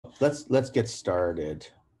let's get started.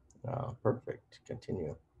 Perfect.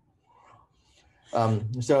 Continue.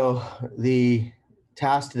 So the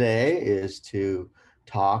task today is to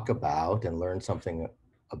talk about and learn something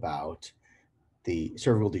about the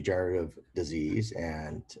cervical degenerative disease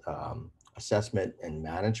and assessment and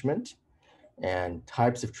management and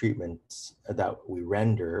types of treatments that we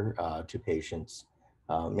render to patients,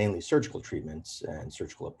 mainly surgical treatments and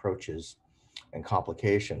surgical approaches and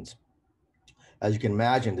complications. As you can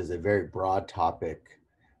imagine, this is a very broad topic,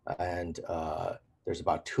 and there's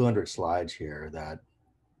about 200 slides here that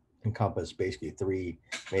encompass basically three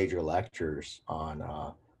major lectures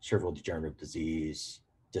on cervical degenerative disease,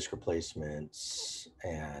 disc replacements,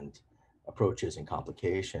 and approaches and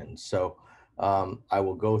complications. So I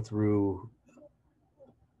will go through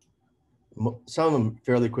some of them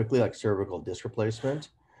fairly quickly, like cervical disc replacement,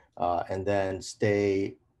 and then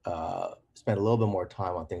spend a little bit more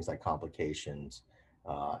time on things like complications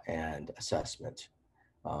and assessment.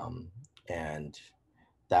 And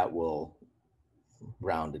that will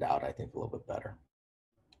round it out, I think, a little bit better.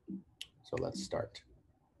 So let's start.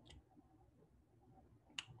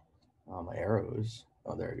 My arrows.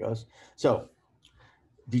 Oh, there it goes. So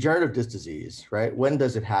degenerative disc disease, right? When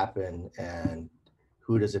does it happen and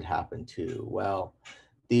who does it happen to? Well,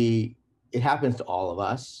 it happens to all of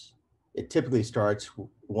us. It typically starts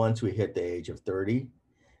once we hit the age of 30.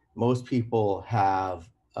 Most people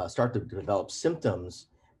start to develop symptoms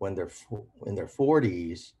when they're in their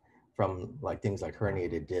 40s from like things like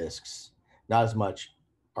herniated discs, not as much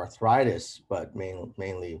arthritis, but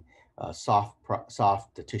mainly soft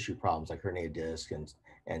tissue problems like herniated disc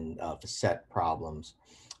and facet problems.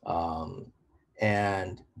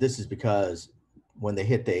 And this is because when they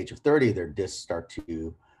hit the age of 30, their discs start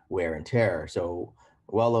to wear and tear. So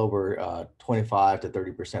well over 25 to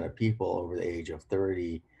 30% of people over the age of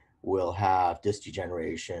 30 will have disc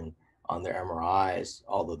degeneration on their MRIs,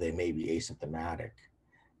 although they may be asymptomatic.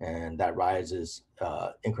 And that rises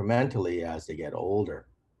incrementally as they get older.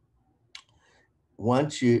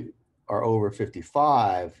 Once you are over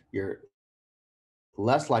 55, you're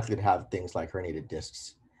less likely to have things like herniated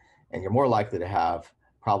discs, and you're more likely to have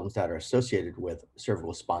problems that are associated with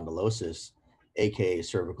cervical spondylosis, aka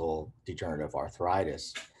cervical degenerative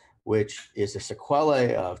arthritis, which is a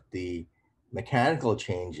sequelae of the mechanical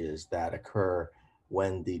changes that occur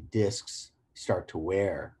when the discs start to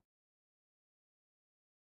wear.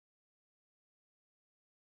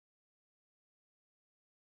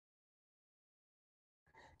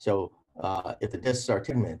 So if the discs are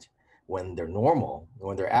pigment, when they're normal,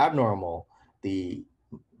 when they're abnormal, the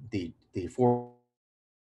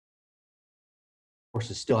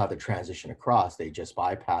forces still have to transition across. They just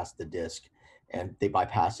bypass the disc, and they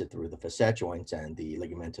bypass it through the facet joints and the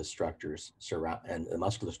ligamentous structures and the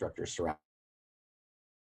muscular structures surrounding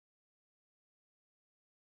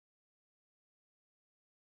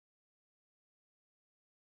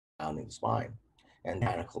the spine, and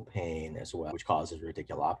mechanical pain as well, which causes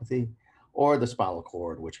radiculopathy, or the spinal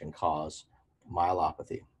cord, which can cause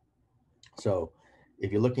myelopathy. So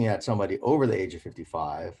if you're looking at somebody over the age of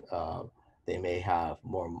 55, they may have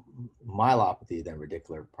more myelopathy than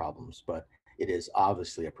radicular problems, but it is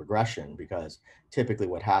obviously a progression because typically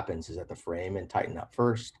what happens is that the foramen tighten up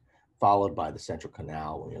first, followed by the central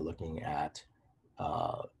canal when you're looking at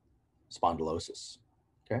spondylosis,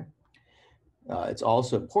 okay? It's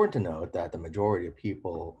also important to note that the majority of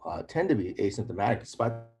people tend to be asymptomatic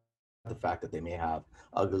despite the fact that they may have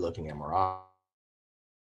ugly looking MRIs.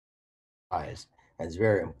 And it's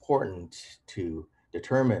very important to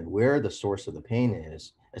determine where the source of the pain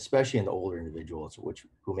is, especially in the older individuals,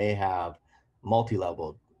 who may have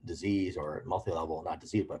multi-level disease or multi-level, not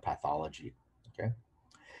disease, but pathology, okay?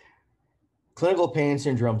 Clinical pain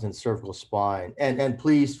syndromes in cervical spine, and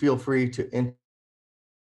please feel free to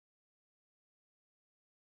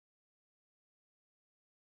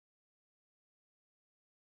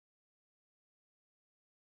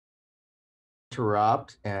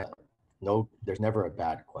interrupt, and no, there's never a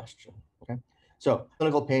bad question, okay? So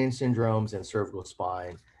clinical pain syndromes and cervical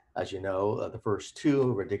spine, as you know, the first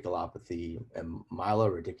two, radiculopathy and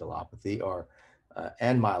myeloradiculopathy,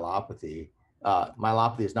 and myelopathy.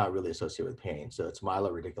 Myelopathy is not really associated with pain, so it's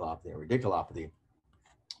myeloradiculopathy and radiculopathy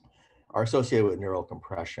are associated with neural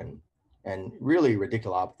compression. And really,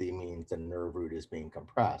 radiculopathy means the nerve root is being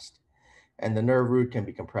compressed. And the nerve root can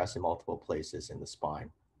be compressed in multiple places in the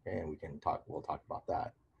spine. And we'll talk about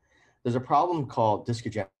that. There's a problem called disc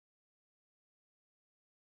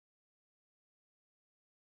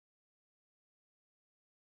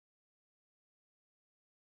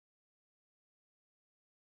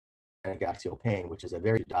axial pain, which is a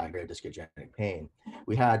very diagratic discogenic pain.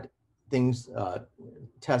 We had things,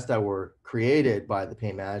 tests that were created by the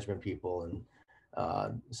pain management people,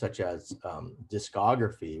 and such as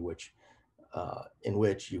discography, which in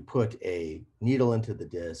which you put a needle into the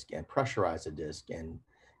disc and pressurize the disc, and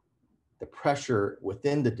the pressure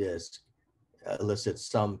within the disc elicits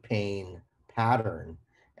some pain pattern.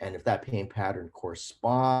 And if that pain pattern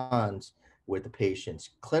corresponds with the patient's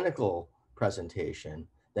clinical presentation,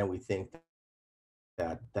 then we think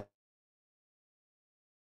that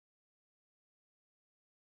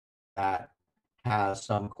that has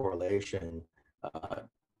some correlation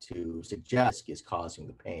to suggest is causing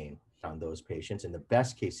the pain on those patients. In the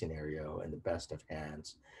best case scenario, in the best of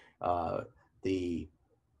hands, uh, the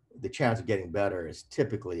the chance of getting better is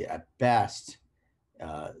typically at best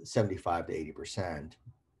 75 to 80%.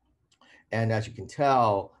 And as you can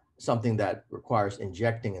tell, something that requires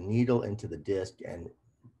injecting a needle into the disc and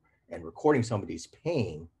recording somebody's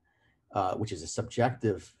pain, which is a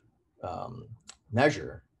subjective um,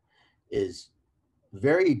 measure, is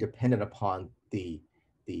very dependent upon the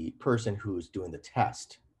person who's doing the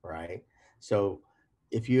test, right? So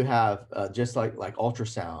if you have just like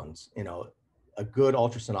ultrasounds, you know, a good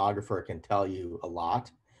ultrasonographer can tell you a lot.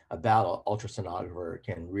 A bad ultrasonographer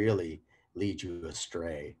can really lead you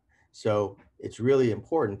astray. So it's really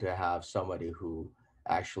important to have somebody who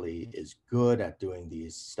actually is good at doing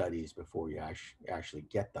these studies before you actually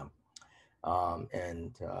get them,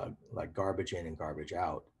 and like garbage in and garbage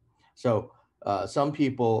out. So some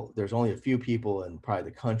people, there's only a few people in probably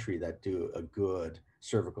the country that do a good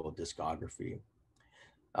cervical discography.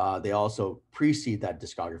 They also precede that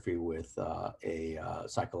discography with a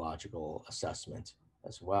psychological assessment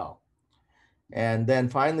as well. And then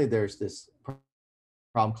finally, there's this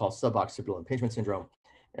problem called suboccipital impingement syndrome.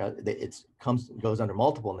 It goes under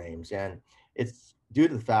multiple names, and it's due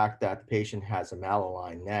to the fact that the patient has a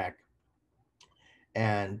malaligned neck.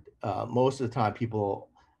 And most of the time, people,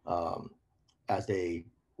 um, as they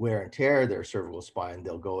wear and tear their cervical spine,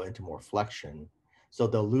 they'll go into more flexion. So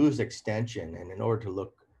they'll lose extension. And in order to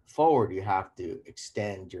look forward, you have to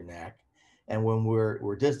extend your neck. And when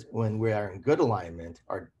we are in good alignment,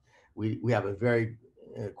 we have a very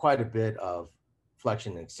quite a bit of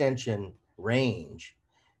flexion and extension range.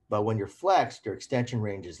 But when you're flexed, your extension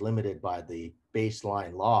range is limited by the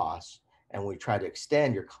baseline loss. And when we try to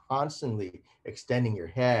extend, you're constantly extending your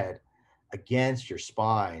head against your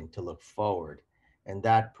spine to look forward. And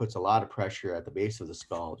that puts a lot of pressure at the base of the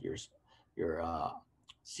skull, your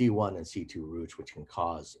C1 and C2 roots, which can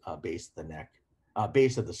cause base of the neck,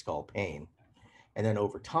 base of the skull pain. And then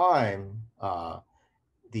over time,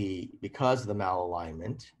 because of the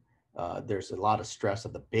malalignment, there's a lot of stress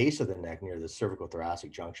at the base of the neck near the cervical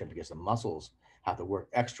thoracic junction, because the muscles have to work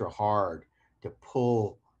extra hard to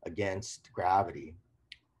pull against gravity.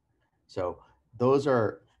 So those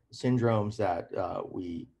are syndromes that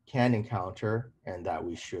we can encounter and that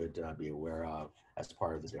we should be aware of as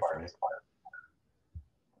part of the difference.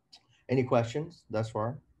 Any questions thus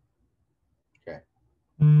far? Okay.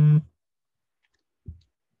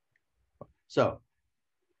 So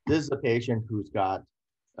this is a patient who's got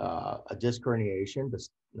a disc herniation, this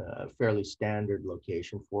fairly standard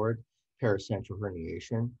location for it, paracentral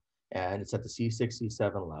herniation, and it's at the C6,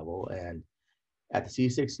 C7 level. And at the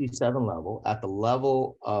C6, C7 level, at the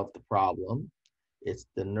level of the problem, it's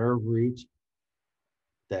the nerve root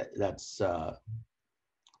that's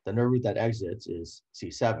the nerve root that exits is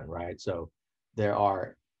C7, right? So there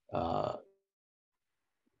are uh,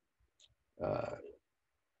 uh,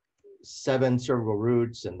 7 cervical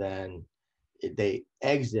roots, and then they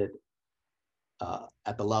exit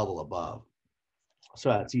at the level above. So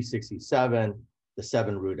at C6, C7, the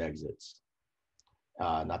 7 root exits,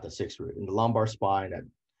 not the 6 root. In the lumbar spine at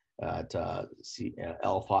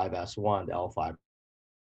L5S1, the L5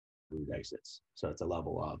 root exits. So it's a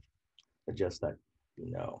level of, just that you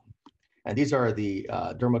know. And these are the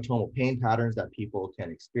dermatomal pain patterns that people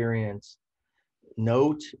can experience.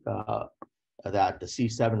 Note that the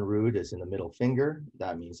C7 root is in the middle finger.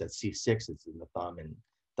 That means that C6 is in the thumb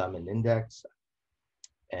and index,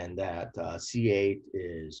 and that C8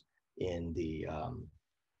 is in the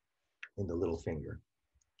little finger.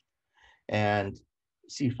 And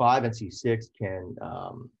C5 and C6 can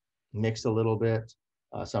mix a little bit.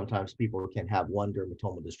 Sometimes people can have one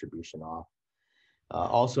dermatomal distribution off.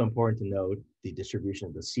 Also important to note the distribution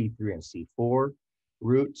of the C3 and C4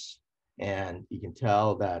 roots. And you can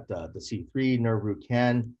tell that the C3 nerve root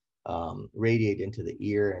can radiate into the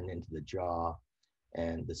ear and into the jaw,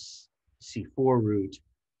 and the C4 root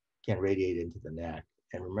can radiate into the neck.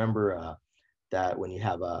 And remember that when you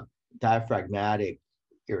have a diaphragmatic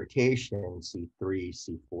irritation, C3,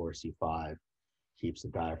 C4, C5 keeps the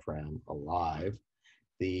diaphragm alive.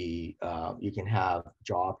 You can have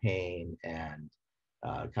jaw pain and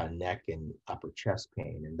kind of neck and upper chest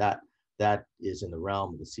pain, and that is in the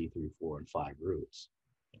realm of the C3, 4, and 5 roots.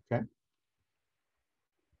 Okay.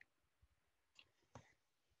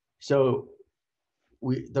 So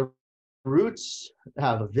the roots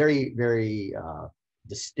have a very, very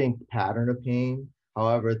distinct pattern of pain.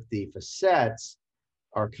 However, the facets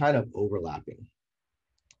are kind of overlapping.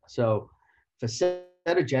 So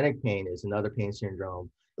facetogenic pain is another pain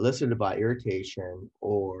syndrome elicited by irritation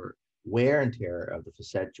or wear and tear of the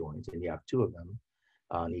facet joints, and you have two of them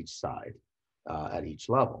on each side at each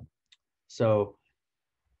level. So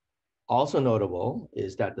also notable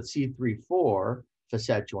is that the C3-4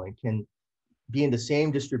 facet joint can be in the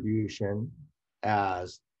same distribution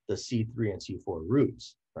as the C3 and C4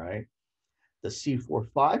 roots, right? The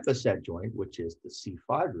C4-5 facet joint, which is the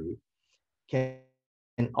C5 root, can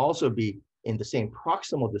also be in the same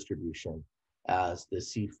proximal distribution as the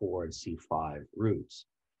C4 and C5 roots.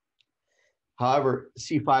 However,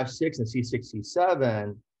 C5, 6, and C6,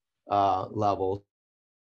 C7 levels,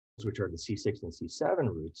 which are the C6 and C7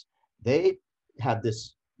 roots, they have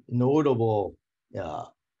this notable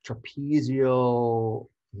trapezial,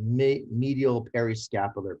 medial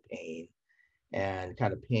periscapular pain, and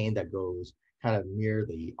kind of pain that goes kind of near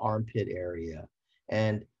the armpit area.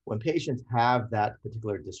 And when patients have that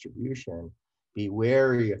particular distribution, be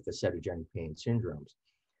wary of facetogenic pain syndromes.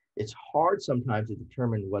 It's hard sometimes to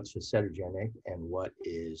determine what's facetogenic and what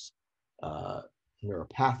is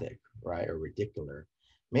neuropathic, right, or radicular,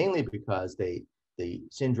 mainly because the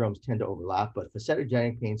syndromes tend to overlap, but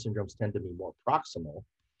facetogenic pain syndromes tend to be more proximal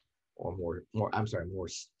or more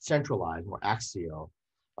centralized, more axial,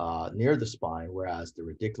 near the spine, whereas the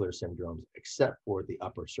radicular syndromes, except for the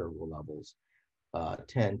upper cervical levels,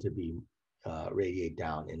 tend to be radiate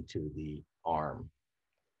down into the arm.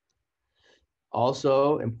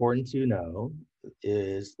 Also important to know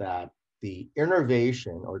is that the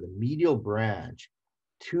innervation or the medial branch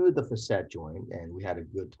to the facet joint, and we had a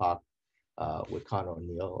good talk with Connor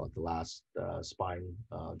O'Neill at the last spine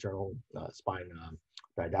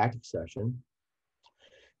didactic session,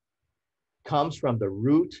 comes from the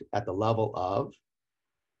root at the level of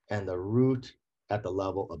and the root at the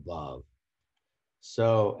level above.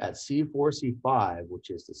 So at C4, C5, which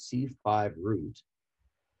is the C5 root,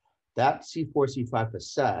 that C4, C5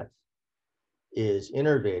 facet is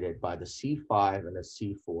innervated by the C5 and the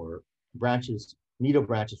C4 branches, medial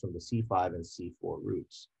branches from the C5 and C4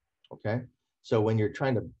 roots, okay? So when you're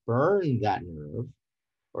trying to burn that nerve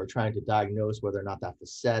or trying to diagnose whether or not that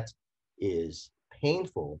facet is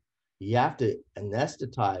painful, you have to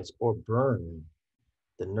anesthetize or burn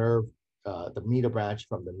the nerve, the medial branch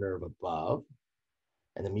from the nerve above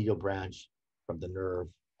and the medial branch from the nerve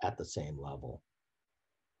at the same level.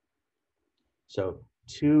 So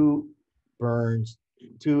two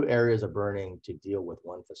areas of burning to deal with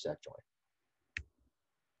one facet joint.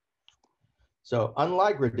 So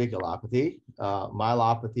unlike radiculopathy,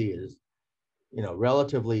 myelopathy is,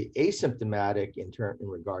 relatively asymptomatic in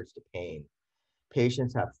regards to pain.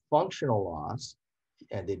 Patients have functional loss,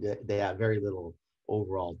 and they have very little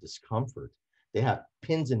overall discomfort. They have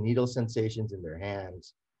pins and needle sensations in their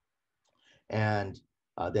hands, and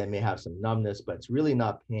they may have some numbness, but it's really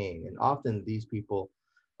not pain. And often these people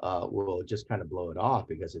will just kind of blow it off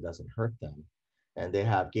because it doesn't hurt them. And they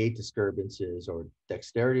have gait disturbances or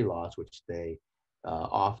dexterity loss, which they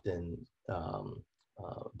often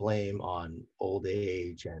blame on old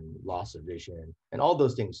age and loss of vision. And all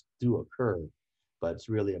those things do occur, but it's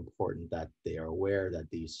really important that they are aware that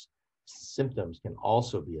these symptoms can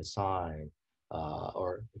also be a sign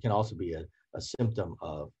or it can also be a symptom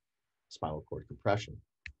of spinal cord compression.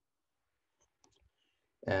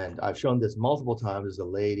 And I've shown this multiple times. There's a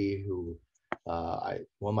lady who, one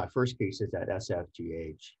of my first cases at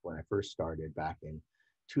SFGH when I first started back in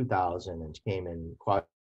 2000, and she came in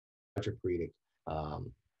quadriplegic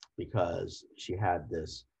because she had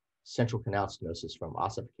this central canal stenosis from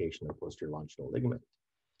ossification of the posterior longitudinal ligament.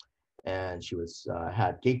 And she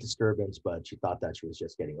had gait disturbance, but she thought that she was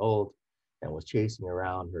just getting old and was chasing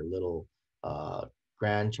around her little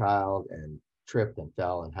grandchild and tripped and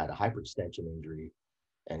fell and had a hyperextension injury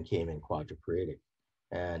and came in quadriplegic.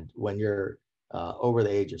 And when you're over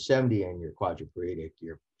the age of 70 and you're quadriplegic,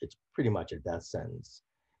 it's pretty much a death sentence.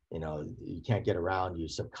 You can't get around, you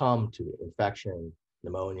succumb to infection,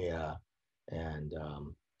 pneumonia, and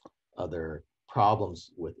other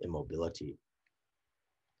problems with immobility.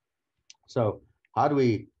 So how do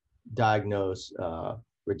we diagnose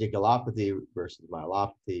radiculopathy versus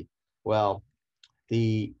myelopathy? Well,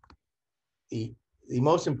 The, the, the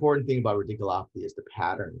most important thing about radiculopathy is the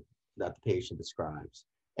pattern that the patient describes.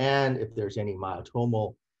 And if there's any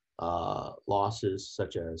myotomal losses,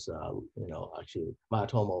 such as, actually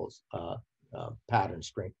myotomal pattern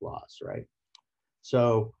strength loss, right?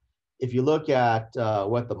 So if you look at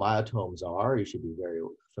what the myotomes are, you should be very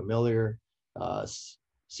familiar.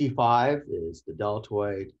 C5 is the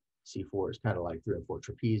deltoid. C4 is kind of like 3 and 4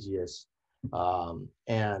 trapezius.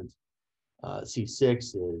 And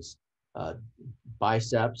C6 is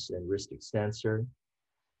biceps and wrist extensor.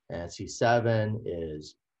 And C7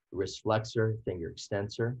 is wrist flexor, finger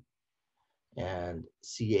extensor. And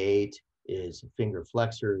C8 is finger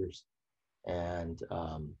flexors. And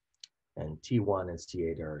T1 and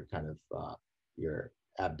T8 are kind of your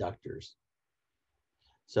abductors.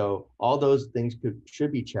 So all those things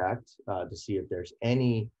should be checked to see if there's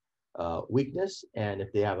any weakness, and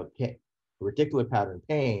if they have a radicular pattern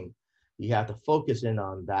pain, you have to focus in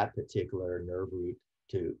on that particular nerve root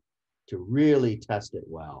to really test it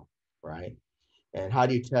well, right? And how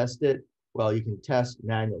do you test it? Well, you can test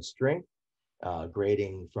manual strength,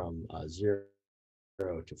 grading from 0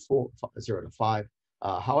 to 5.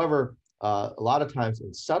 However, a lot of times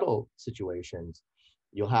in subtle situations,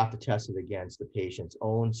 you'll have to test it against the patient's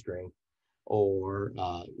own strength or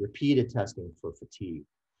repeated testing for fatigue.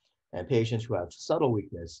 And patients who have subtle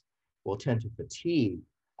weakness will tend to fatigue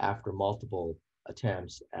after multiple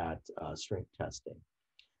attempts at strength testing.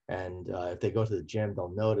 And if they go to the gym, they'll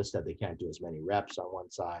notice that they can't do as many reps on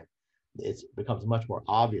one side. It becomes much more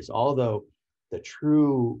obvious, although the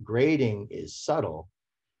true grading is subtle,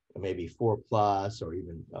 maybe 4+ or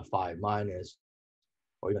even a 5-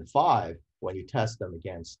 or even 5. When you test them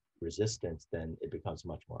against resistance, then it becomes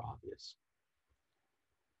much more obvious.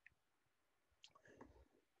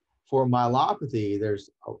 For myelopathy,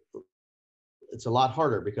 it's a lot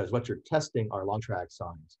harder because what you're testing are long track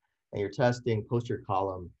signs, and you're testing posterior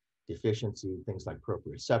column deficiency, things like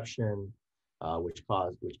proprioception, which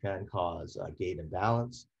can cause gait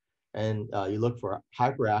imbalance, and you look for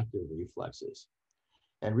hyperactive reflexes.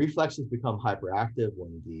 And reflexes become hyperactive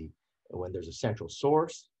when there's a central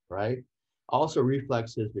source, right? Also,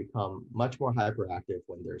 reflexes become much more hyperactive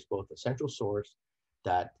when there's both a central source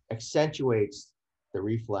that accentuates the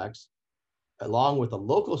reflex, along with a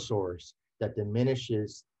local source that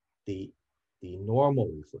diminishes the normal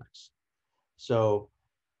reflex. So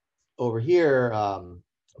over here,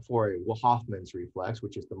 for Hoffman's reflex,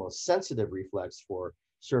 which is the most sensitive reflex for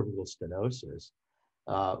cervical stenosis,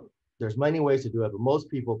 there's many ways to do it, but most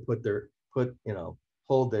people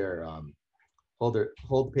hold the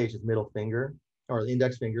patient's middle finger or the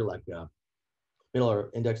index finger like middle or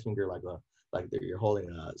index finger like you're holding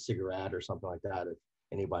a cigarette or something like that. If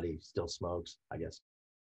anybody still smokes, I guess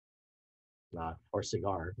not, or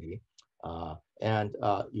cigar maybe. And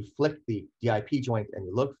you flick the DIP joint and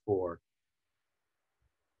you look for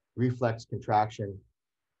reflex contraction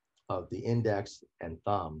of the index and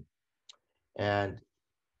thumb. And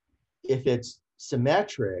if it's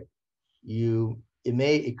symmetric,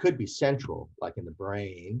 it could be central, like in the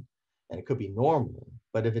brain, and it could be normal.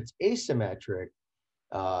 But if it's asymmetric,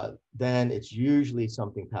 then it's usually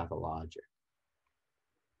something pathologic.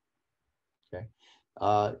 Okay,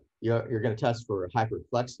 you're going to test for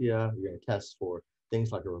hyperplexia. You're going to test for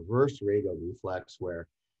things like a reverse radial reflex, where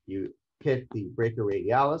you hit the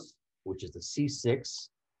brachioradialis, which is the C6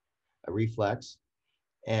 reflex,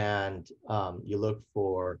 and you look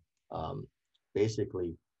for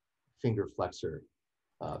basically finger flexion,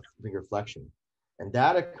 and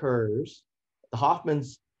that occurs. The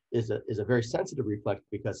Hoffman's is a very sensitive reflex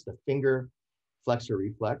because the finger flexor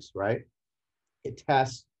reflex, right? It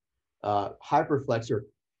tests hyperplexia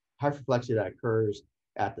that occurs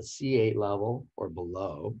at the C8 level or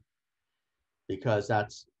below, because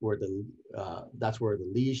that's where the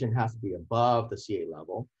lesion has to be above the C8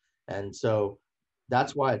 level, and so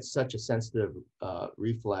that's why it's such a sensitive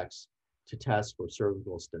reflex to test for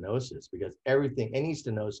cervical stenosis, because any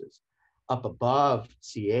stenosis up above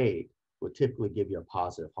C8 would typically give you a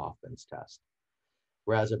positive Hoffman's test.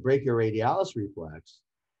 Whereas a brachioradialis reflex,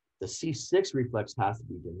 the C6 reflex has to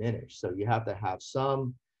be diminished. So you have to have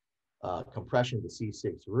some compression of the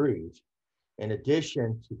C6 root, in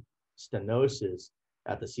addition to stenosis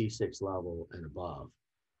at the C6 level and above.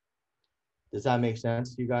 Does that make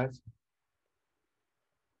sense to you guys?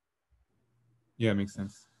 Yeah, it makes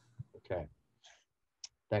sense. Okay.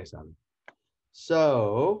 Thanks, Adam.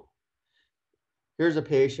 So here's a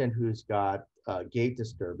patient who's got gait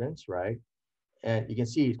disturbance, right? And you can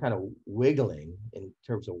see he's kind of wiggling in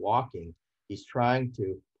terms of walking. He's trying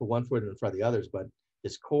to put one foot in front of the others, but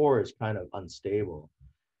his core is kind of unstable.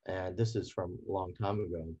 and this is from a long time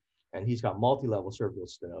ago. And he's got multi-level cervical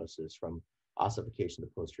stenosis from ossification of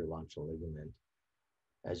the posterior longitudinal ligament.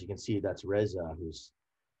 As you can see, that's Reza, who's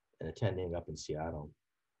an attending up in Seattle,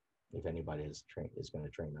 if anybody is going to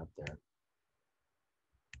train up there.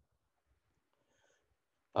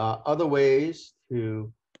 Other ways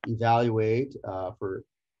to evaluate for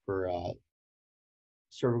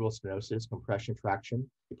cervical stenosis, compression traction.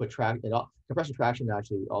 You put compression traction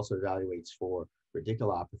actually also evaluates for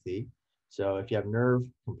radiculopathy. So if you have nerve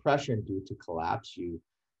compression due to collapse, you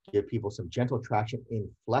give people some gentle traction in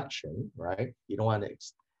flexion, right? You don't want to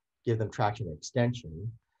give them traction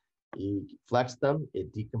extension. You flex them,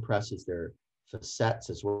 it decompresses their facets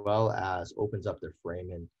as well as opens up their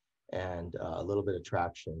foramen, and a little bit of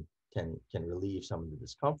traction can relieve some of the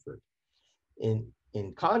discomfort.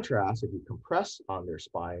 In contrast, if you compress on their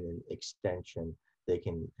spine and extension, they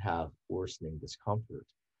can have worsening discomfort.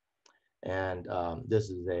 And this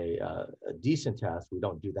is a decent test. We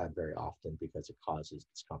don't do that very often because it causes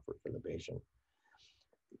discomfort for the patient.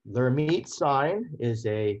 Lermite sign is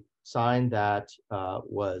a sign that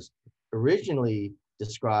was originally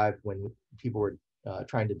described when people were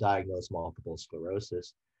trying to diagnose multiple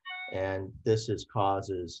sclerosis. And this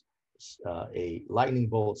causes a lightning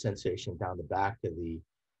bolt sensation down the back of the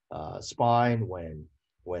spine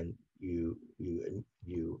when you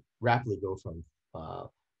rapidly go from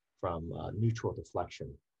neutral to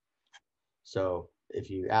flexion. So if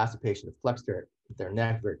you ask the patient to flex their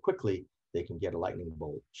neck very quickly, they can get a lightning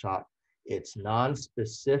bolt shock. It's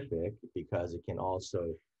non-specific because it can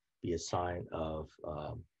also be a sign of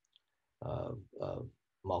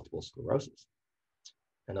multiple sclerosis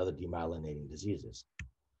and other demyelinating diseases.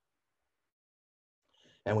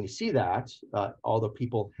 And when you see that, although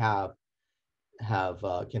people can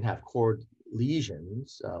have cord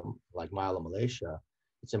lesions like myelomalacia,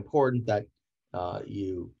 it's important that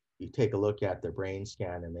you take a look at their brain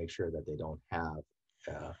scan and make sure that they don't have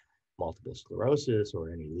multiple sclerosis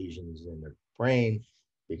or any lesions in their brain,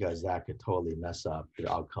 because that could totally mess up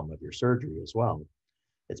the outcome of your surgery as well.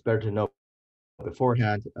 It's better to know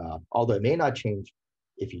beforehand, although it may not change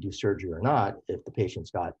if you do surgery or not. If the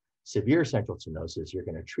patient's got severe central stenosis, you're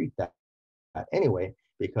going to treat that anyway,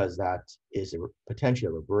 because that is potentially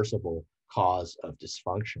a reversible cause of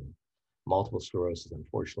dysfunction. Multiple sclerosis,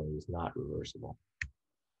 unfortunately, is not reversible.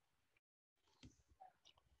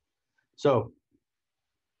 So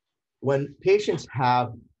when patients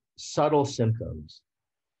have subtle symptoms,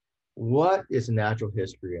 what is the natural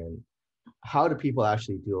history and how do people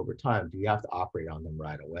actually do over time? Do you have to operate on them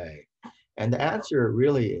right away? And the answer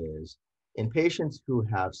really is, in patients who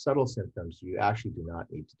have subtle symptoms, you actually do not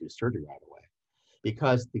need to do surgery right away,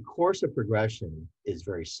 because the course of progression is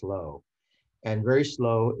very slow, and very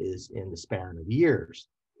slow is in the span of years.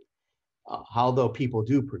 Although people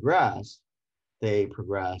do progress, they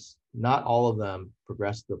progress, not all of them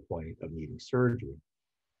progress to the point of needing surgery,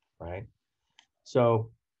 right? So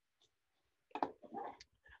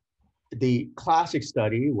the classic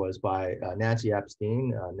study was by Nancy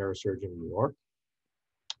Epstein, a neurosurgeon in New York.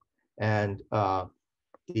 And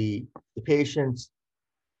the patients,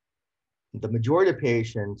 the majority of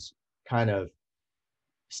patients kind of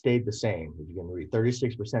stayed the same. As you can read,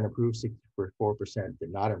 36% improved, 64%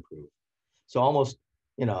 did not improve. So almost,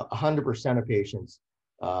 100% of patients,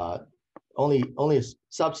 only a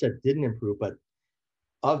subset didn't improve, but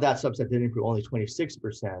of that subset didn't improve, only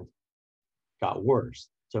 26% got worse.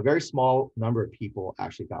 So a very small number of people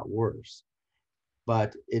actually got worse.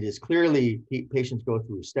 But it is clearly patients go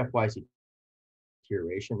through stepwise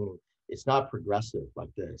deterioration, meaning it's not progressive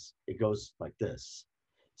like this. It goes like this.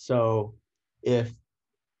 So if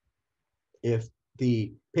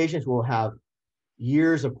the patients will have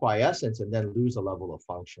years of quiescence and then lose a level of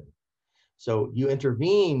function. So you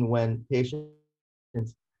intervene when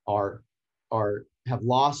patients have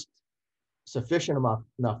lost sufficient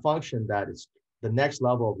enough function that it's the next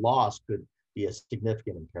level of loss could be a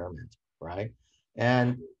significant impairment, right?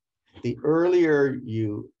 And the earlier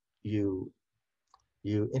you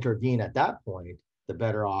intervene at that point, the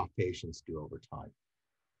better off patients do over time.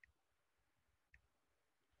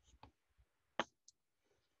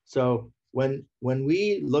 So when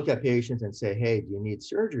we look at patients and say, hey, do you need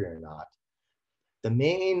surgery or not? The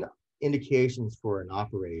main indications for an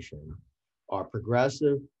operation are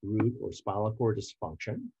progressive root or spinal cord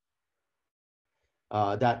dysfunction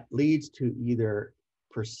that leads to either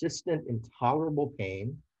persistent intolerable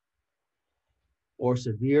pain or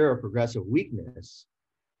severe or progressive weakness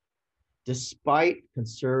despite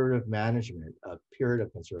conservative management, a period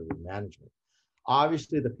of conservative management.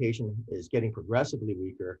 Obviously, the patient is getting progressively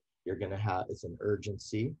weaker. You're going to have, it's an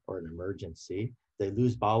urgency or an emergency. They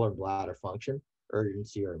lose bowel or bladder function,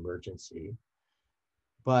 urgency or emergency.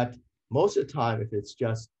 But most of the time, if it's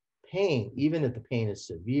just pain, even if the pain is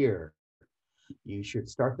severe, you should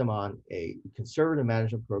start them on a conservative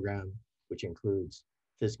management program, which includes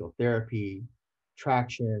physical therapy,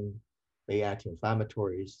 traction, maybe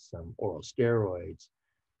anti-inflammatories, some oral steroids,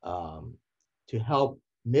 um, to help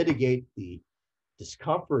mitigate the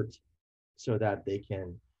discomfort so that they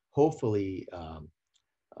can hopefully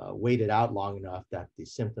wait it out long enough that the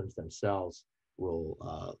symptoms themselves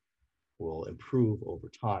will improve over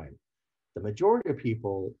time. The majority of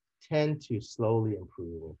people tend to slowly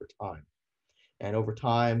improve over time. And over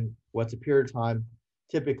time, what's a period of time?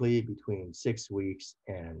 Typically between 6 weeks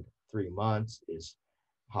and 3 months is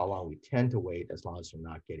how long we tend to wait, as long as they're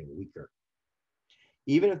not getting weaker.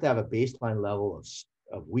 Even if they have a baseline level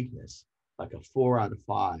of weakness, like a 4 out of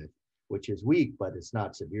 5, which is weak, but it's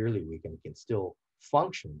not severely weak and can still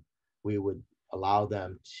function, we would allow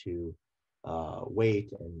them to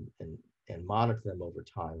wait and monitor them over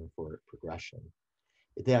time for progression.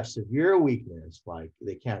 If they have severe weakness, like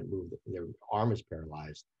they can't move, their arm is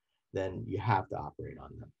paralyzed, then you have to operate on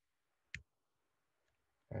them.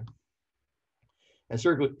 Okay? And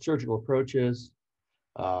surgical approaches,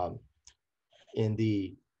 um, in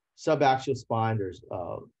the subaxial spine, there's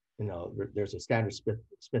a standard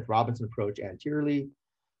Smith-Robinson approach anteriorly.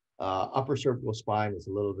 Upper cervical spine is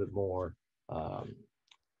a little bit more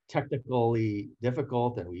technically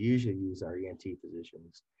difficult, and we usually use our ENT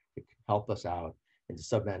physicians to help us out into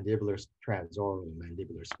submandibular, transoral, and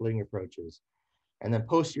mandibular splitting approaches. And then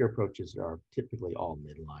posterior approaches are typically all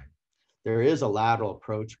midline. There is a lateral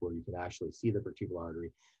approach where you can actually see the vertebral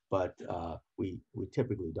artery, but we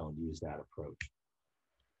typically don't use that approach.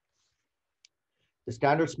 The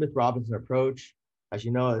standard Smith-Robinson approach, as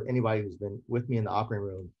you know, anybody who's been with me in the operating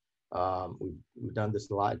room, we've done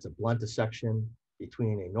this a lot. It's a blunt dissection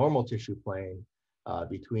between a normal tissue plane,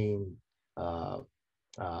 between the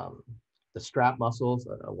strap muscles.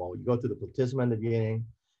 Well, you go through the platysma in the beginning,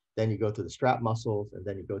 then you go through the strap muscles, and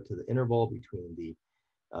then you go to the interval between the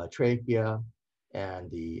trachea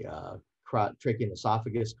and the trachea and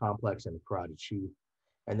esophagus complex and the carotid sheath.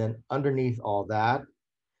 And then underneath all that,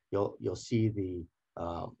 you'll see the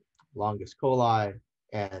longus colli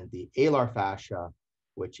and the alar fascia,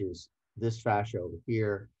 which is this fascia over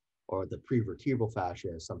here, or the prevertebral fascia,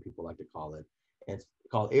 as some people like to call it. And it's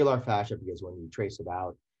called alar fascia because when you trace it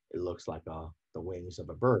out, it looks like the wings of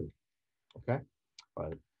a bird, okay?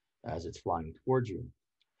 Or as it's flying towards you.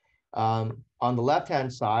 On the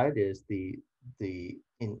left-hand side is the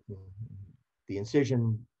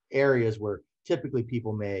incision areas where typically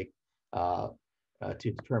people make to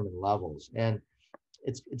determine levels. And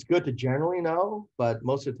it's good to generally know, but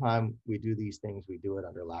most of the time we do these things, we do it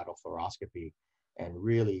under lateral fluoroscopy and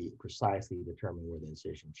really precisely determine where the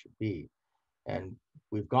incision should be. And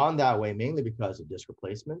we've gone that way mainly because of disc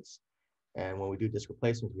replacements. And when we do disc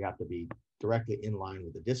replacements, we have to be directly in line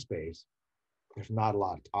with the disc space. There's not a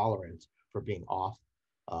lot of tolerance for being off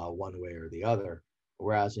one way or the other.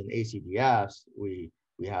 Whereas in ACDFs, we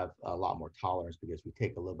have a lot more tolerance because we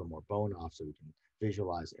take a little bit more bone off so we can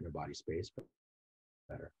visualize interbody space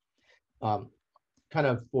better. Kind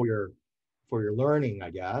of for your learning,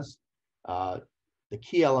 I guess, the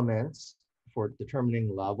key elements for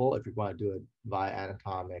determining level, if you're going to do it via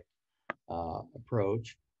anatomic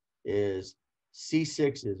approach, is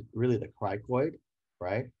C6 is really the cricoid,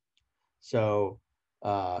 right? So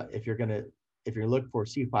if you're looking for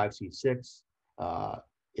C5, C6,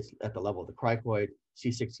 it's at the level of the cricoid.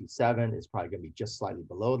 C6, C7 is probably going to be just slightly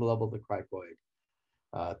below the level of the cricoid.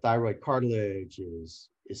 Thyroid cartilage is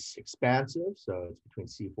expansive, so it's between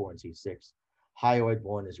C4 and C6. Hyoid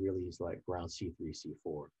bone is like around C3,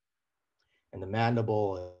 C4. And the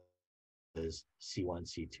mandible is C1,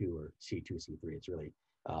 C2, or C2, C3. It's really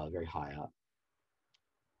very high up.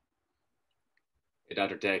 Hey,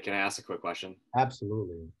 Dr. Day, can I ask a quick question?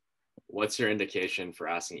 Absolutely. What's your indication for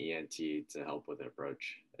asking ENT to help with an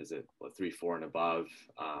approach? Is it 3, 4 and above?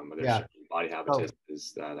 Are there body habitus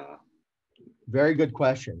that Very good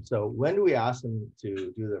question. So when do we ask them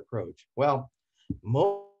to do the approach? Well,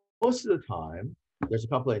 most of the time, there's a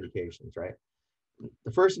couple of indications, right?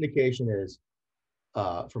 The first indication is,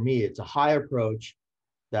 for me, it's a high approach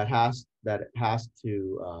that has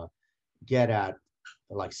to get at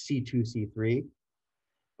like C2, C3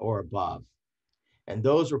 or above. And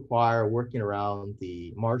those require working around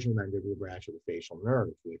the marginal mandibular branch of the facial nerve,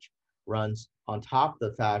 which runs on top of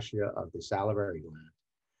the fascia of the salivary gland.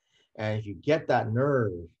 And if you get that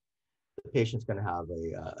nerve the patient's going to have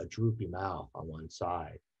a droopy mouth on one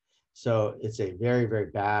side. So it's a very, very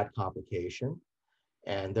bad complication.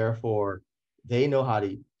 And therefore, they know how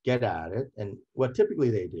to get at it. And what typically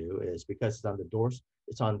they do is, because it's on the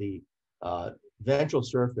it's on the ventral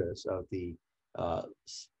surface of the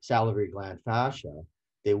salivary gland fascia,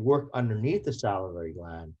 they work underneath the salivary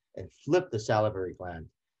gland and flip the salivary gland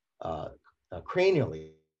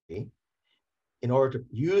cranially in order to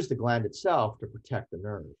use the gland itself to protect the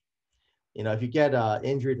nerve. You know, if you get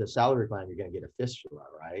injury to the salivary gland, you're going to get a fistula,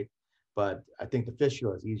 right? But I think the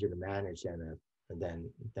fistula is easier to manage than a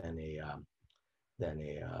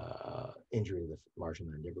injury to the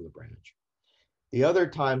marginal mandibular branch. The other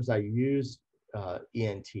times I use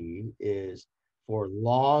ENT is for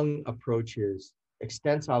long approaches,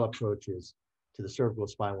 extensile approaches to the cervical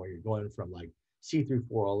spine, where you're going from like C3-4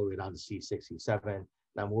 all the way down to C6, C7. And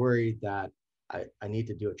I'm worried that I need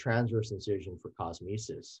to do a transverse incision for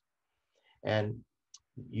cosmesis. And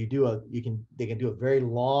they can do a very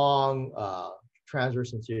long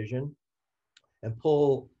transverse incision and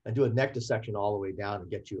pull and do a neck dissection all the way down and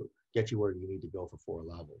get you where you need to go for 4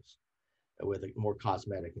 levels with a more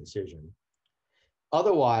cosmetic incision.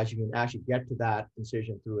 Otherwise, you can actually get to that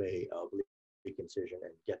incision through a oblique incision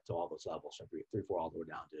and get to all those levels from 3-4 all the way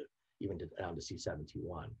down to down to C7,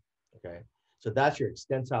 T1. Okay, so that's your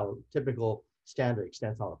extensile, typical standard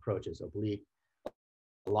extensile approach is oblique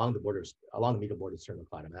along the borders, along the medial border of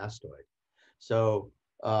sternocleidomastoid. So,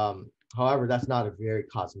 however, that's not a very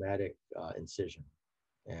cosmetic incision,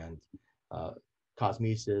 and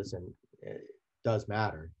cosmesis does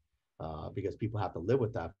matter because people have to live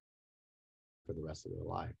with that for the rest of their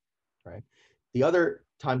life, right? The other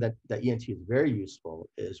time that ENT is very useful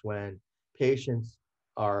is when patients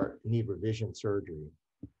need revision surgery,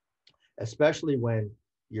 especially when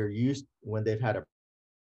when they've had a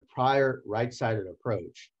prior right-sided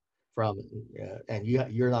approach and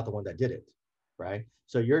you're not the one that did it, right?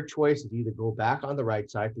 So your choice is either go back on the right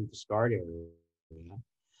side through the scarred area,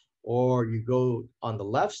 or you go on the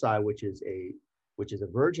left side, which is a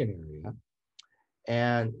virgin area,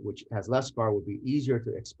 and which has less scar, would be easier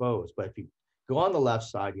to expose. But if you go on the left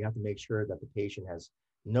side, you have to make sure that the patient has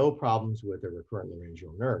no problems with their recurrent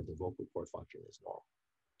laryngeal nerve. The vocal cord function is normal.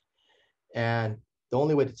 And the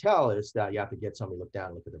only way to tell is that you have to get somebody to look down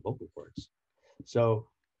and look at the vocal cords. So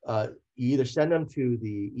you either send them to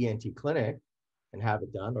the ENT clinic and have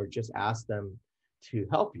it done, or just ask them to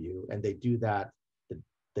help you, and they do that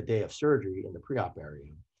the day of surgery in the pre-op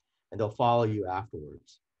area, and they'll follow you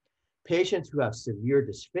afterwards. Patients who have severe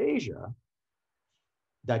dysphagia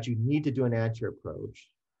that you need to do an anterior approach,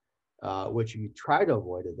 which you try to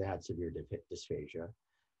avoid if they had severe dysphagia,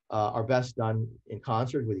 are best done in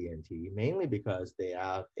concert with ENT, mainly because they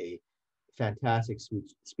have a fantastic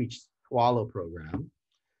speech swallow program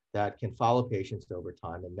that can follow patients over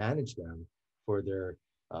time and manage them for their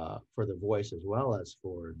voice as well as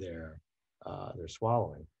for their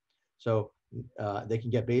swallowing. So they can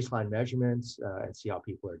get baseline measurements and see how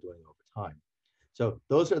people are doing over time. So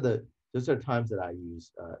those are times that I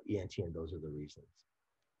use ENT, and those are the reasons.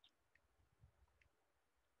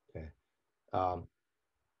 Okay.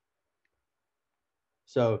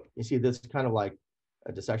 So you see this kind of like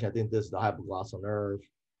a dissection. I think this is the hypoglossal nerve,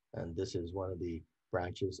 and this is one of the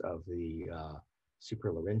branches of the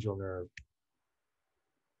supralaryngeal nerve.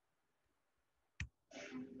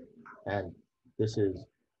 And this is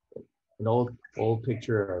an old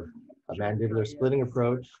picture of a mandibular splitting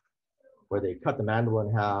approach, where they cut the mandible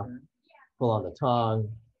in half, pull on the tongue,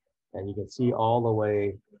 and you can see all the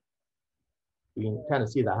way. You can kind of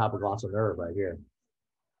see the hypoglossal nerve right here.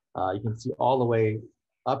 You can see all the way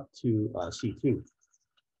up to C2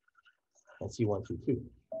 and C1, C2.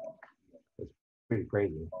 It's pretty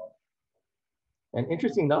crazy. And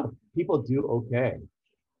interesting enough, people do okay,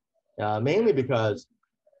 mainly because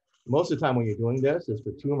most of the time when you're doing this is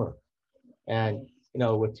for tumor. And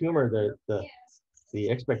with tumor, the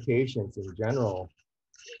expectations in general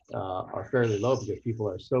are fairly low because people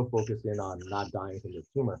are so focused in on not dying from the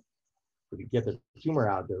tumor. If you get the tumor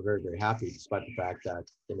out, they're very, very happy, despite the fact that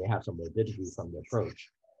they may have some morbidity from the approach.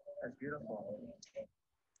 That's beautiful.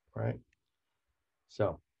 Right.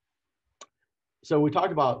 So we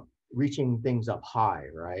talked about reaching things up high,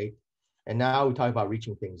 right? And now we talk about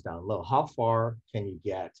reaching things down low. How far can you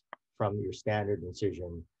get from your standard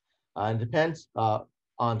incision? It depends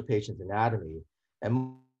on the patient's anatomy.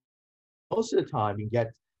 And most of the time, you can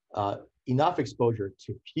get enough exposure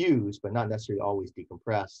to fuse, but not necessarily always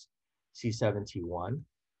decompress C7, T1.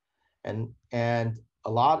 And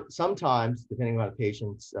sometimes, depending on the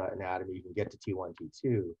patient's anatomy, you can get to T1,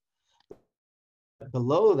 T2.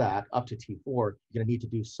 Below that, up to T4, you're going to need to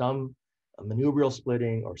do some a manubrial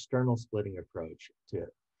splitting or sternal splitting approach to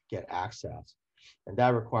get access. And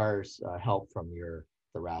that requires help from your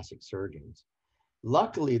thoracic surgeons.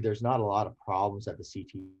 Luckily, there's not a lot of problems at the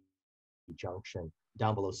CT junction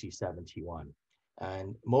down below C7, T1.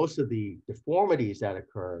 And most of the deformities that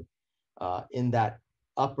occur in that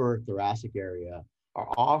upper thoracic area are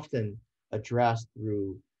often addressed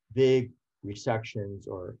through big resections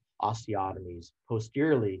or osteotomies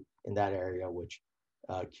posteriorly in that area, which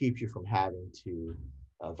keeps you from having to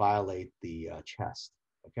violate the chest,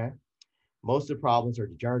 okay? Most of the problems are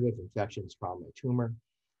degenerative infections, problem of tumor.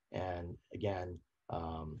 And again,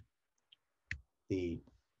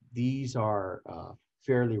 these are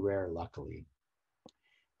fairly rare, luckily.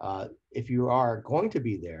 If you are going to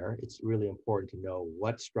be there, it's really important to know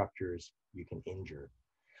what structures you can injure,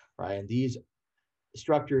 right? And these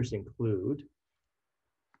structures include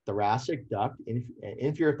thoracic duct,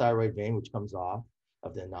 inferior thyroid vein, which comes off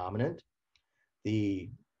of the innominate, the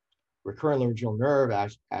recurrent laryngeal nerve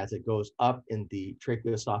as it goes up in the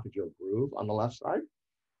tracheoesophageal groove on the left side,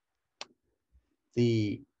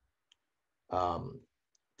 the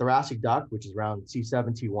thoracic duct, which is around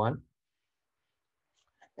C7, T1,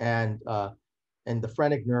 and the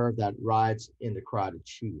phrenic nerve that rides in the carotid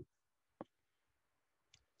sheath.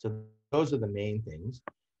 So those are the main things.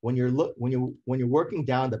 When you're working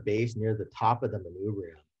down the base near the top of the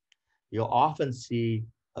manubrium, you'll often see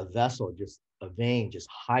a vessel, just a vein, just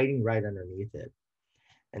hiding right underneath it,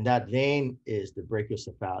 and that vein is the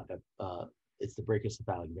brachiocephalic. It's the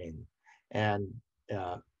brachiocephalic vein, and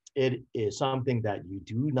it is something that you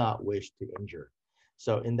do not wish to injure.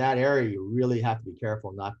 So in that area, you really have to be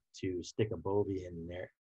careful not to stick a bovie in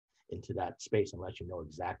there into that space unless you know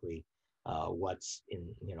exactly what's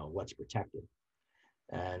protected.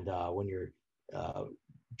 And when you're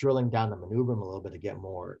drilling down the manubrium a little bit to get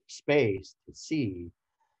more space to see,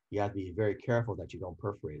 you have to be very careful that you don't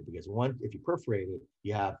perforate it, because if you perforate it,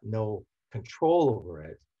 you have no control over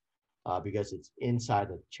it because it's inside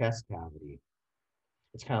the chest cavity.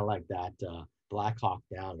 It's kind of like that Black Hawk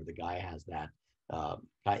Down, where the guy has that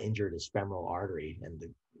guy injured his femoral artery, and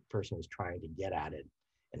the person was trying to get at it,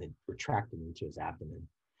 and it retracted into his abdomen.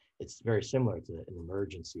 It's very similar to an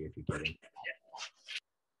emergency if you get in.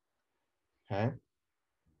 Okay.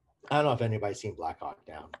 I don't know if anybody's seen Black Hawk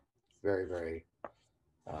Down. Very, very,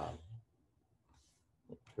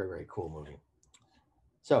 very, very cool movie.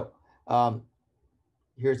 So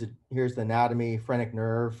here's the anatomy. Phrenic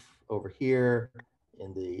nerve over here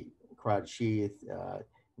in the carotid sheath.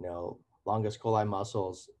 Longus colli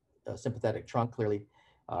muscles, sympathetic trunk clearly,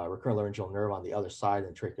 recurrent laryngeal nerve on the other side,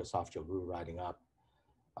 and tracheoesophageal groove riding up.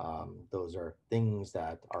 Those are things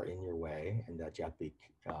that are in your way and that you have to be,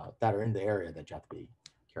 that are in the area that you have to be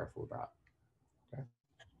careful about. Okay.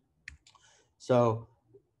 So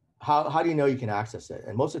how do you know you can access it?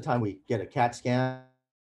 And most of the time we get a CAT scan.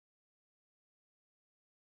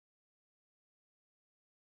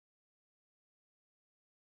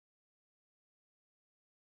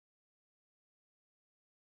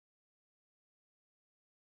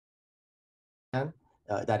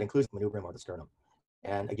 That includes the manubrium or the sternum.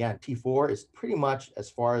 And again, T4 is pretty much as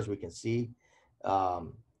far as we can see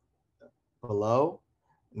below,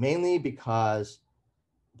 mainly because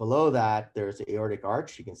below that there's the aortic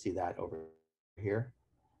arch. You can see that over here.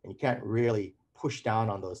 And you can't really push down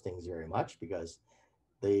on those things very much because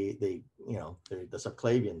the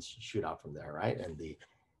subclavians shoot out from there, right? And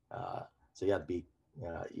so you have to be,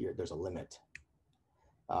 there's a limit.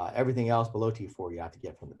 Everything else below T4 you have to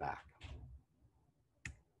get from the back.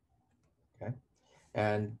 Okay.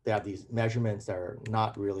 And they have these measurements that are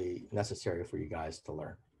not really necessary for you guys to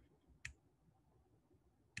learn.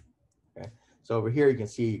 Okay. So over here, you can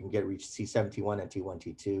see you can reach C7T1 and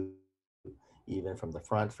T1T2 even from the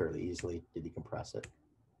front fairly easily to decompress it.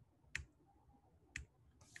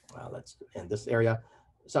 In this area,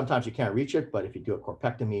 sometimes you can't reach it, but if you do a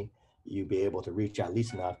corpectomy, you'll be able to reach at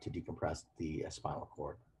least enough to decompress the spinal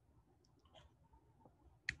cord.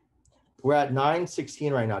 We're at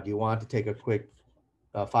 9:16 right now. Do you want to take a quick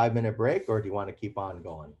 5-minute break, or do you want to keep on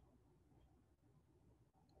going?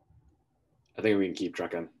 I think we can keep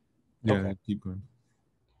trucking. Yeah, Okay. keep going.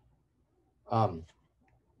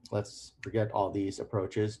 Let's forget all these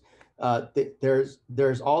approaches.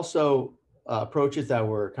 There's also approaches that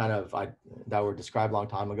were that were described a long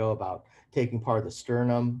time ago about taking part of the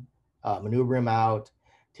sternum manubrium out,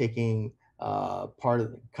 taking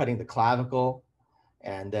cutting the clavicle,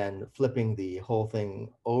 and then flipping the whole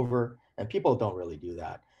thing over. And people don't really do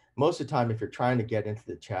that. Most of the time, if you're trying to get into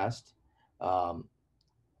the chest,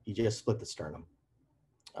 you just split the sternum,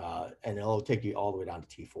 and it'll take you all the way down to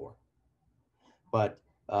T4. But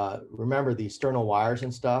remember the sternal wires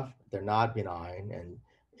and stuff, they're not benign, and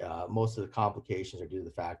most of the complications are due to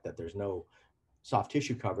the fact that there's no soft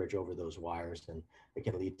tissue coverage over those wires, and it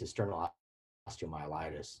can lead to sternal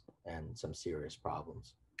osteomyelitis and some serious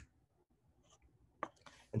problems.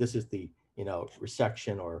 And this is the,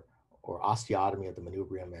 resection or osteotomy of the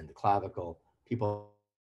manubrium and the clavicle. People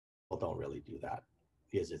don't really do that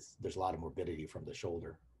because there's a lot of morbidity from the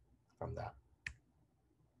shoulder from that.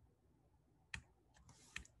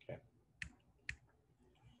 Okay.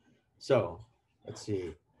 So let's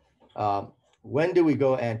see. When do we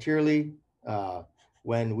go anteriorly?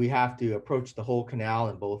 When we have to approach the whole canal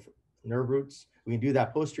in both nerve roots. We can do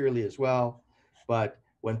that posteriorly as well. But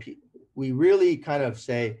when we really kind of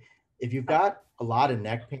say, if you've got a lot of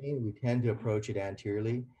neck pain, we tend to approach it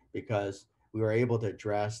anteriorly because we were able to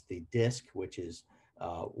address the disc, which is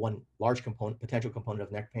one large potential component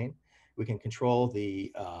of neck pain. We can control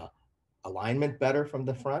the alignment better from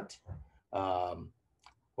the front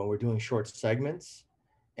when we're doing short segments.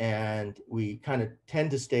 And we kind of tend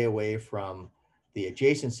to stay away from the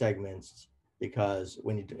adjacent segments because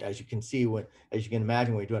when you, as you can see, as you can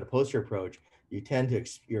imagine, when you're doing a posterior approach, you tend to,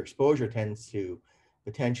 your exposure tends to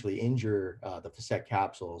potentially injure the facet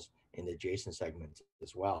capsules in the adjacent segments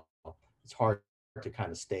as well. It's hard to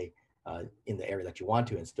kind of stay in the area that you want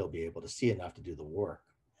to and still be able to see enough to do the work.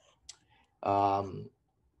 And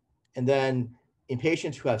then in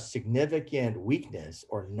patients who have significant weakness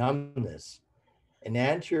or numbness, an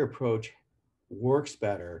anterior approach works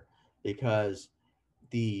better because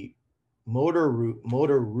the motor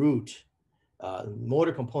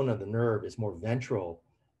component of the nerve is more ventral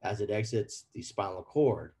as it exits the spinal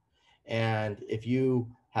cord. And if you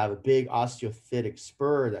have a big osteophytic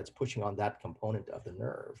spur that's pushing on that component of the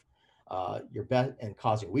nerve, your best and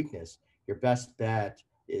causing weakness, your best bet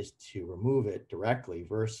is to remove it directly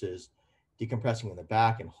versus decompressing in the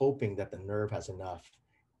back and hoping that the nerve has enough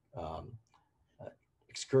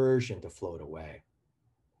excursion to float away.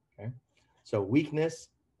 Okay, so weakness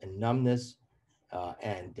and numbness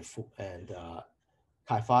and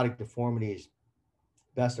kyphotic deformities,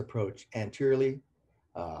 best approach anteriorly,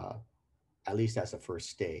 at least as a first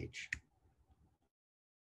stage.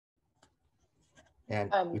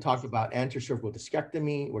 And we talked about anterior cervical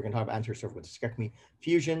discectomy. We're going to talk about anterior cervical discectomy,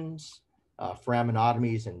 fusions,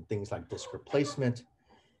 foraminotomies, and things like disc replacement.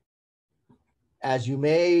 As you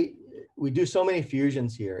may, we do so many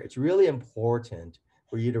fusions here. It's really important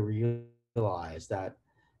for you to realize that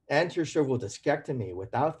anterior cervical discectomy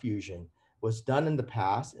without fusion was done in the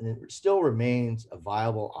past, and it still remains a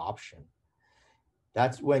viable option.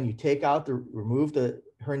 That's when you remove the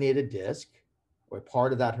herniated disc or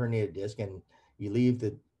part of that herniated disc, and you leave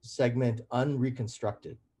the segment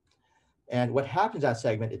unreconstructed. And what happens at that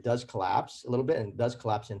segment, it does collapse a little bit, and it does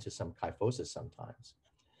collapse into some kyphosis sometimes.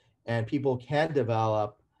 And people can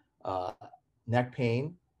develop neck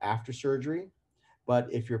pain after surgery. But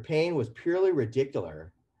if your pain was purely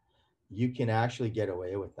radicular, you can actually get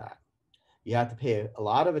away with that. You have to pay a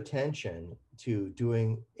lot of attention to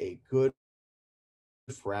doing a good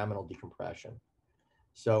foraminal decompression.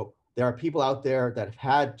 So there are people out there that have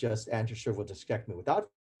had just anterior cervical discectomy without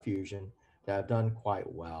fusion that have done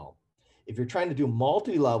quite well. If you're trying to do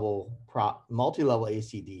multi-level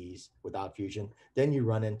ACDs without fusion, then you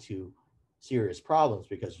run into serious problems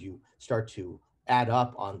because you start to add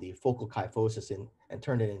up on the focal kyphosis and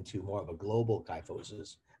turn it into more of a global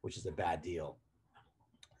kyphosis, which is a bad deal.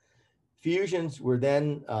 Fusions were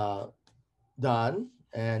then done,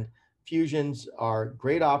 and fusions are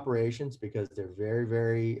great operations because they're very,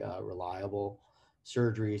 very reliable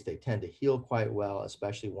surgeries. They tend to heal quite well,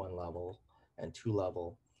 especially 1 level and 2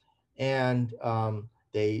 level. And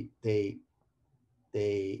they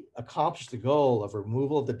accomplish the goal of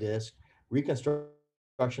removal of the disc,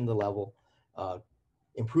 reconstruction of the level,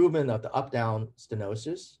 improvement of the up-down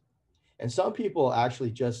stenosis. And some people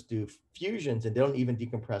actually just do fusions and they don't even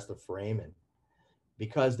decompress the foramen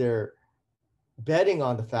because they're betting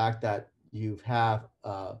on the fact that you've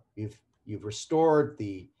restored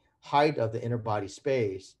the height of the inner body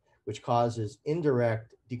space, which causes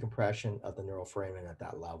indirect decompression of the neural foramen at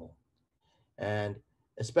that level. And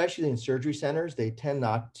especially in surgery centers, they tend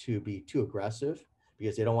not to be too aggressive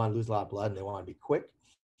because they don't want to lose a lot of blood and they want to be quick.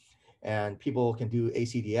 And people can do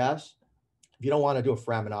ACDFs. If you don't want to do a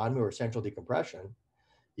foraminotomy or central decompression,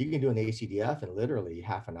 you can do an ACDF in literally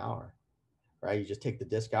half an hour, right? You just take the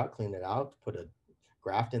disc out, clean it out, put a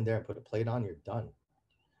graft in there and put a plate on, you're done.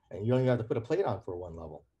 And you don't even have to put a plate on for 1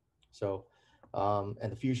 level. So,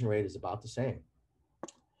 and the fusion rate is about the same.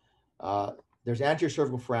 There's anterior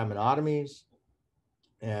cervical foraminotomies,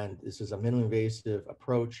 and this is a minimally invasive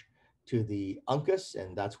approach to the uncus,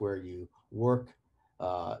 and that's where you work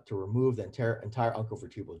to remove the entire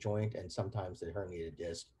uncovertebral joint and sometimes the herniated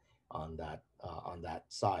disc on that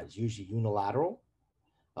side. It's usually unilateral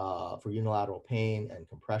for unilateral pain and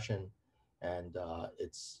compression, and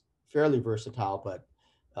it's fairly versatile. But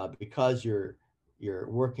because you're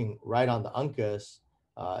working right on the uncus,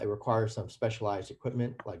 it requires some specialized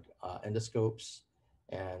equipment like endoscopes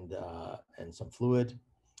and some fluid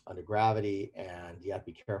under gravity, and you have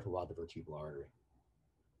to be careful about the vertebral artery,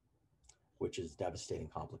 which is a devastating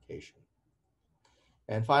complication.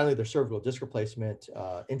 And finally, the cervical disc replacement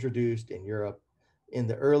introduced in Europe in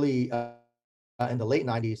the in the late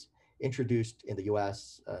 90s, introduced in the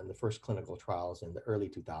US in the first clinical trials in the early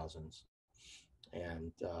 2000s.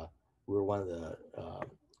 And we were one of the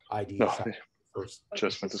IDs No, first.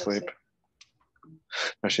 just went to sleep.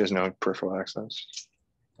 No, she has no peripheral access.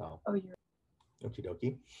 Oh, you're okie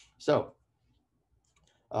dokie. So,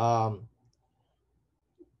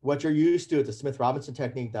 what you're used to at the Smith-Robinson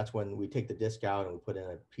technique, that's when we take the disc out and we put in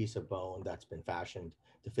a piece of bone that's been fashioned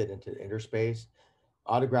to fit into the interspace.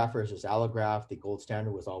 Autograft versus allograft, the gold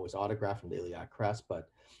standard was always autograft from the iliac crest, but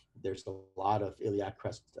there's a lot of iliac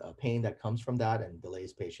crest pain that comes from that and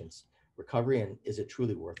delays patients' recovery. And is it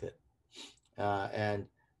truly worth it? And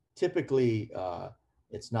typically,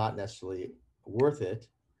 it's not necessarily worth it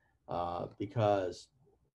because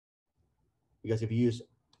if you use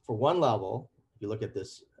for one level, if you look at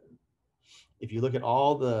this, if you look at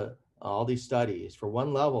all these studies, for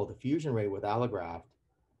one level, the fusion rate with allograft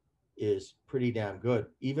is pretty damn good,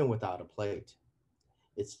 even without a plate.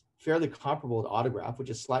 It's fairly comparable to autograft, which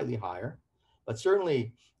is slightly higher, but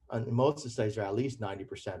certainly in most of the studies are at least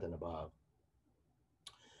 90% and above.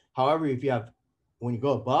 However, when you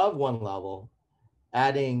go above one level,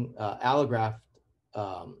 adding allograft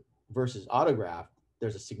versus autograft,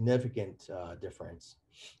 there's a significant difference.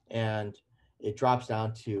 And it drops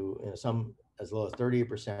down to some as low as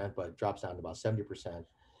 38%, but it drops down to about 70%.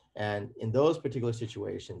 And in those particular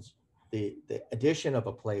situations, the addition of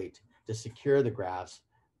a plate to secure the grafts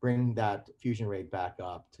bring that fusion rate back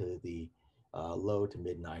up to the low to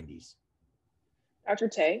mid 90s. Dr.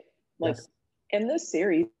 Tay, like yes. In this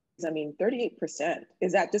series, I mean, 38%,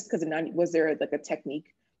 is that just because of 90, was there like a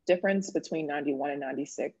technique difference between 91 and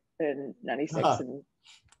 96 and 96? And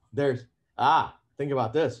think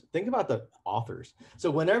about this. Think about the authors.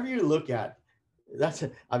 So whenever you look at,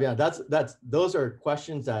 those are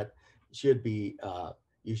questions that should be,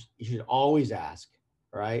 you should always ask,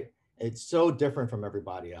 right? It's so different from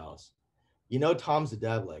everybody else. Tom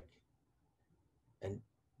Zadevlik, and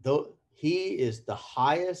though he is the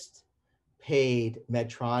highest paid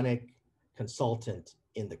Medtronic consultant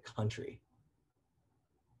in the country.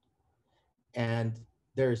 And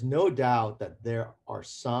there's no doubt that there are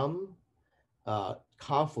some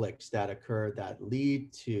conflicts that occur that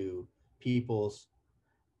lead to people's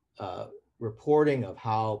reporting of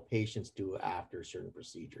how patients do after certain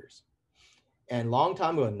procedures. And long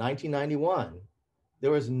time ago, in 1991,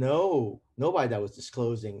 there was nobody that was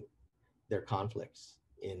disclosing their conflicts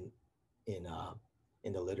in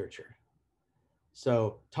the literature.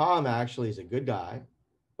 So Tom actually is a good guy,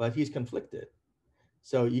 but he's conflicted.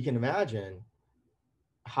 So you can imagine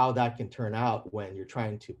how that can turn out when you're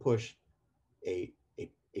trying to push a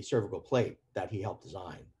cervical plate that he helped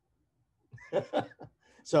design.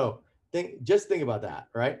 So just think about that,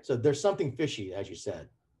 right? So there's something fishy, as you said,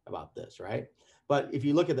 about this, right? But if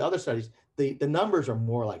you look at the other studies, the numbers are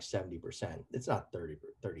more like 70%. It's not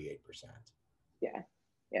 38%. Yeah.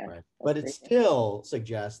 Right? But it still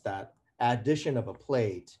suggests that addition of a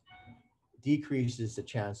plate decreases the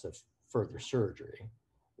chance of further surgery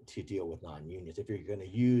to deal with non-unions if you're going to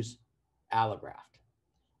use allograft.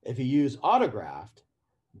 If you use autograft,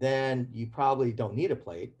 then you probably don't need a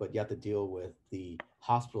plate, but you have to deal with the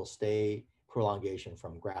hospital stay prolongation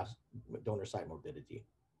from graft donor site morbidity.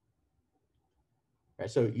 Right,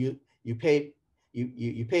 so you pay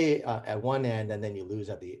at one end, and then you lose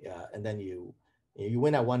at the and then you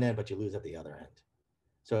win at one end, but you lose at the other end.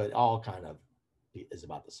 So it all kind of is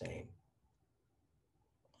about the same.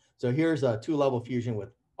 So here's a 2-level fusion with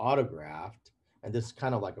autograft, and this is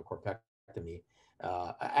kind of like a corpectomy,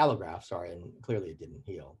 allograft, sorry, and clearly it didn't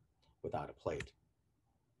heal without a plate.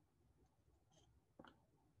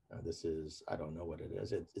 This is, I don't know what it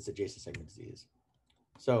is. It's adjacent segment disease.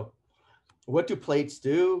 So what do plates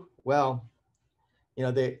do? Well,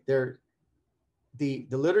 the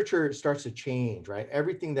literature starts to change, right?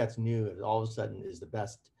 Everything that's new all of a sudden is the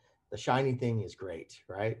best. The shiny thing is great,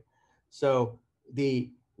 right? So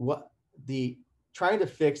the trying to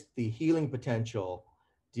fix the healing potential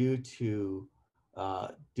due to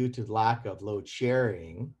lack of load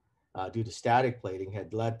sharing due to static plating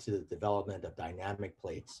had led to the development of dynamic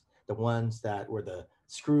plates, the ones that where the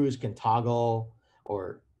screws can toggle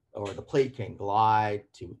or the plate can glide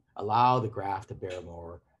to allow the graft to bear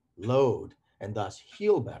more load and thus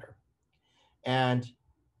heal better. And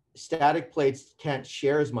static plates can't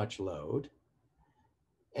share as much load,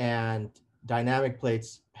 and dynamic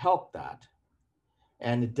plates help that.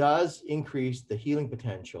 And it does increase the healing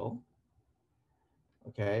potential,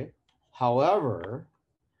 okay? However,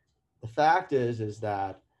 the fact is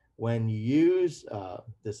that when you use,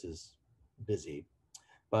 this is busy,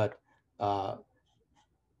 but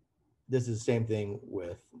this is the same thing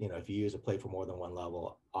with, if you use a plate for more than one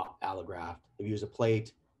level allograft, if you use a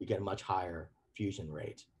plate, you get a much higher fusion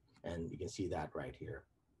rate. And you can see that right here.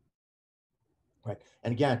 Right.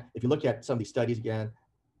 And again, if you look at some of these studies again,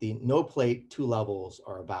 the no plate 2 levels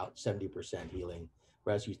are about 70% healing.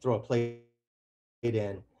 Whereas you throw a plate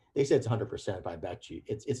in, they say it's 100%, but I bet you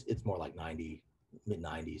it's more like 90, mid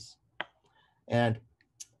 90s. And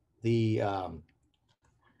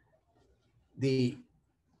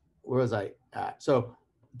where was I at? So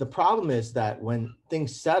the problem is that when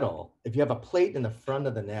things settle, if you have a plate in the front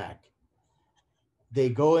of the neck, they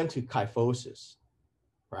go into kyphosis,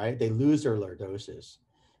 right? They lose their lordosis.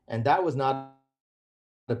 And that was not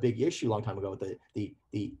a big issue a long time ago.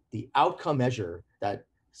 The outcome measure that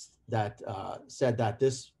said that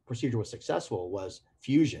this procedure was successful was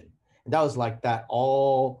fusion. And that was like that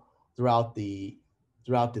all throughout the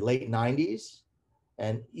late 90s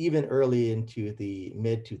and even early into the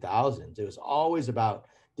mid 2000s. It was always about,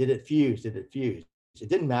 did it fuse? Did it fuse? It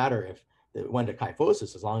didn't matter if it went to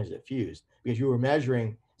kyphosis as long as it fused, because you were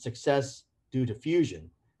measuring success due to fusion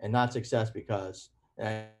and not success because,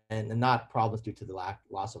 and not problems due to the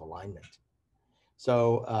loss of alignment.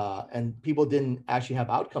 So, and people didn't actually have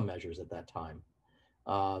outcome measures at that time.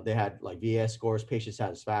 They had like VAS scores, patient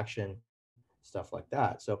satisfaction, stuff like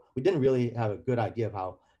that. So we didn't really have a good idea of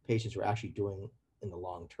how patients were actually doing in the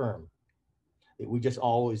long term. We just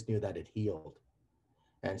always knew that it healed.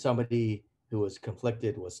 And somebody who was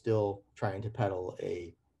conflicted was still trying to peddle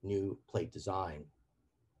a new plate design.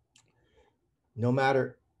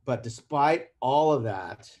 But despite all of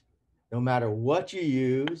that, no matter what you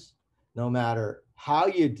use, no matter how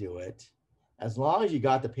you do it, as long as you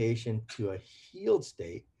got the patient to a healed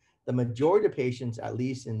state, the majority of patients, at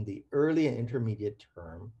least in the early and intermediate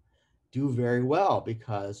term, do very well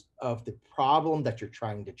because of the problem that you're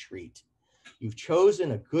trying to treat. You've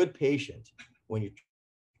chosen a good patient when you're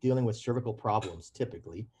dealing with cervical problems,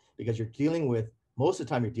 typically, because most of the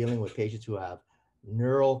time, you're dealing with patients who have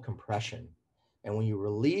neural compression. And when you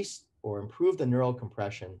release or improve the neural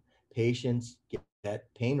compression, patients get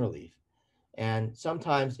pain relief. And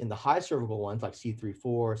sometimes in the high cervical ones, like C3-4,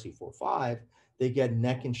 C4-5, they get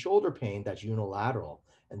neck and shoulder pain that's unilateral.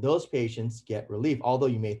 And those patients get relief. Although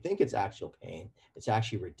you may think it's actual pain, it's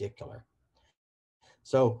actually radicular.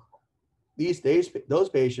 So these days, those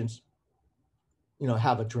patients,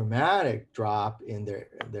 have a dramatic drop in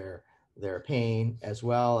their pain, as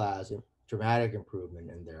well as a dramatic improvement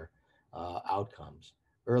in their outcomes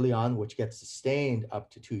early on, which gets sustained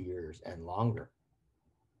up to 2 years and longer.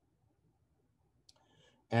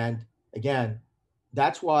 And again,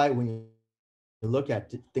 that's why when you look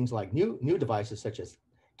at things like new devices such as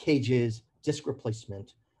cages, disc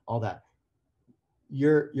replacement, all that,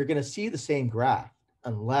 you're going to see the same graph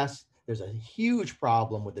unless there's a huge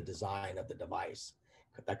problem with the design of the device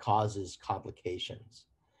that causes complications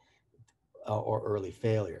or early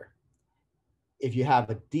failure. If you have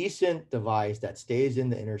a decent device that stays in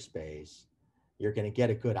the inner space, you're going to get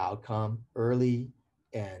a good outcome early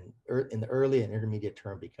and in the early and intermediate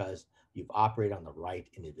term because you've operated on the right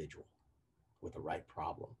individual with the right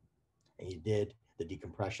problem and you did the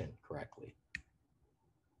decompression correctly.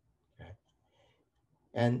 Okay.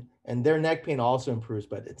 And their neck pain also improves,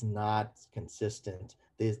 but it's not consistent.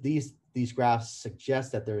 These graphs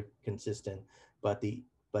suggest that they're consistent, but the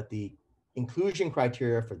inclusion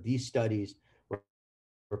criteria for these studies were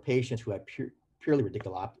patients who had purely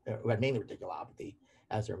radiculopathy, who had mainly radiculopathy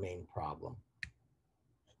as their main problem.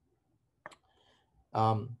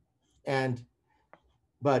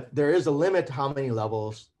 But there is a limit to how many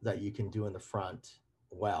levels that you can do in the front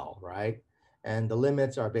well, right? And the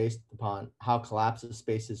limits are based upon how collapsed the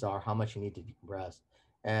spaces are, how much you need to decompress,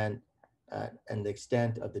 and the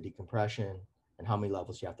extent of the decompression and how many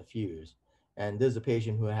levels you have to fuse. And this is a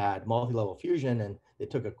patient who had multi-level fusion, and they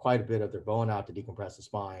took quite a bit of their bone out to decompress the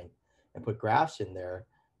spine and put grafts in there.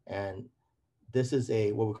 And this is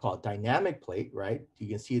what we call a dynamic plate, right? You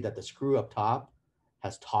can see that the screw up top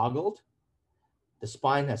has toggled, the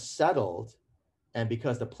spine has settled, and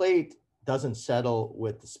because the plate doesn't settle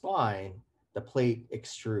with the spine, the plate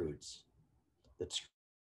extrudes. The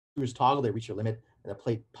screws toggle, they reach their limit, and the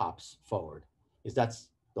plate pops forward. Because that's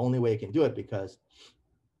the only way it can do it, because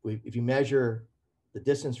if you measure the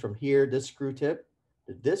distance from here, this screw tip,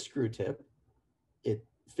 to this screw tip, it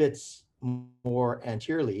fits more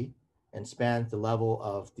anteriorly and spans the level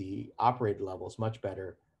of the operated levels much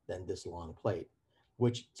better than this long plate,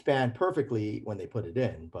 which spanned perfectly when they put it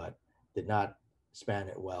in, but did not span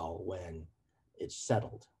it well when it's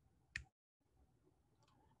settled.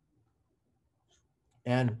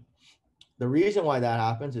 And the reason why that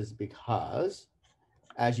happens is because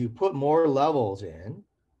as you put more levels in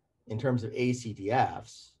terms of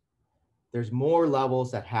ACDFs, there's more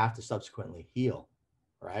levels that have to subsequently heal,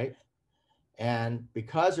 right? And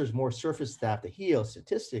because there's more surface that have to heal,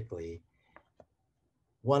 statistically,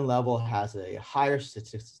 one level has a higher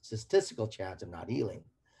statistical chance of not healing.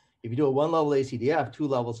 If you do a one level ACDF, 2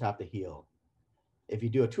 levels have to heal. If you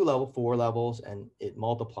do a 2 level, 4 levels, and it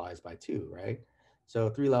multiplies by 2, right? So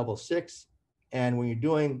 3 levels, 6. And when you're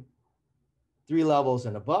doing 3 levels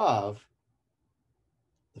and above,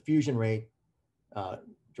 the fusion rate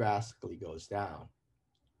drastically goes down.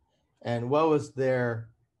 And what was the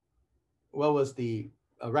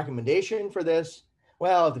recommendation for this?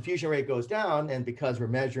 Well, if the fusion rate goes down, and because we're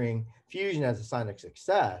measuring fusion as a sign of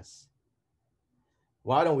success,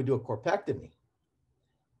 why don't we do a corpectomy?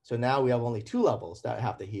 So now we have only 2 levels that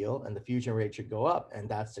have to heal, and the fusion rate should go up, and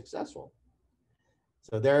that's successful.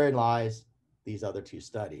 So therein lies these other 2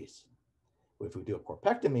 studies. If we do a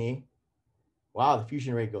corpectomy, wow, the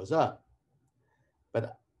fusion rate goes up.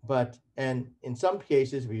 And in some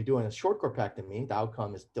cases, if you're doing a short corpectomy, the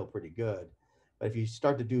outcome is still pretty good. But if you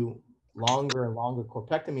start to do longer and longer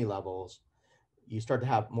corpectomy levels, you start to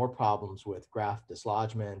have more problems with graft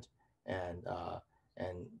dislodgement and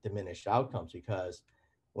diminished outcomes, because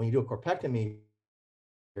when you do a corpectomy,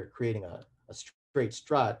 you're creating a straight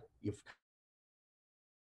strut. You've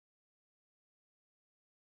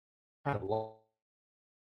kind of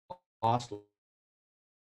lost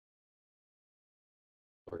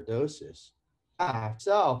lordosis.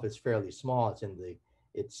 Itself is fairly small.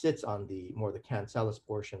 It sits on the more the cancellous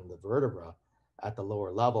portion of the vertebra at the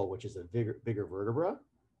lower level, which is a bigger vertebra.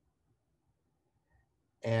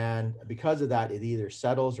 And because of that, it either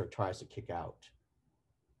settles or tries to kick out.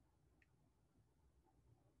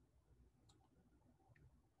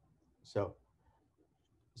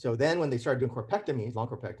 So then when they started doing corpectomies, long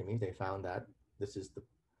corpectomies, they found that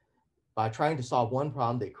by trying to solve one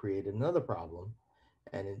problem, they created another problem,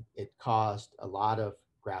 and it caused a lot of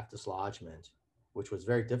graft dislodgement, which was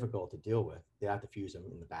very difficult to deal with. They had to fuse them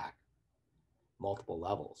in the back, multiple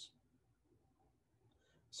levels.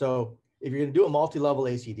 So if you're going to do a multi-level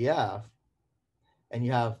ACDF and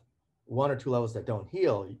you have 1 or 2 levels that don't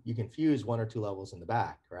heal, you can fuse 1 or 2 levels in the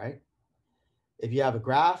back, right? If you have a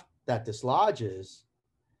graft that dislodges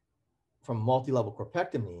from multi-level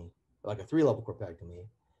corpectomy, like a 3-level corpectomy,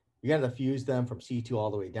 you're going to have to fuse them from C2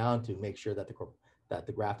 all the way down to make sure that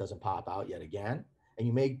the graft doesn't pop out yet again. And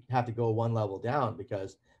you may have to go 1 level down,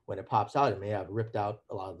 because when it pops out, it may have ripped out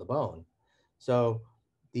a lot of the bone. So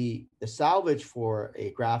the salvage for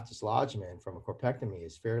a graft dislodgement from a corpectomy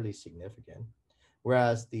is fairly significant,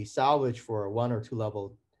 whereas the salvage for a 1 or 2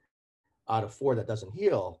 level out of 4 that doesn't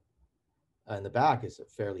heal in the back is a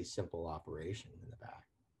fairly simple operation in the back.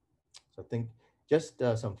 So I think just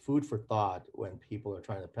some food for thought when people are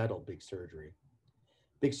trying to peddle big surgery.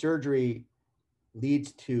 Big surgery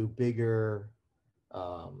leads to bigger,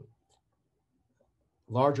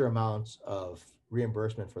 larger amounts of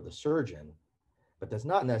reimbursement for the surgeon, but does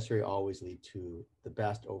not necessarily always lead to the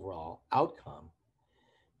best overall outcome.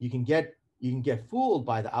 You can get fooled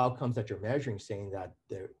by the outcomes that you're measuring, saying that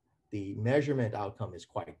the measurement outcome is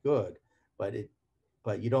quite good, but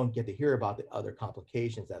you don't get to hear about the other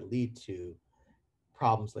complications that lead to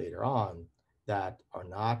problems later on that are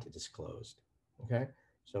not disclosed. Okay,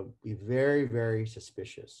 so be very, very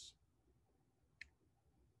suspicious.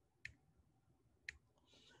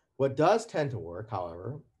 What does tend to work,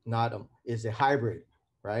 however, is a hybrid,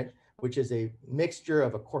 right? Which is a mixture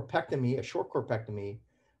of a corpectomy, a short corpectomy,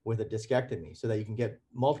 with a discectomy, so that you can get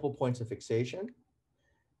multiple points of fixation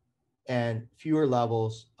and fewer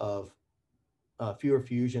levels of fewer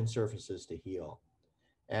fusion surfaces to heal.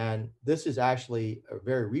 And this is actually a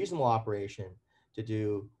very reasonable operation to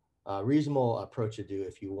do, a reasonable approach to do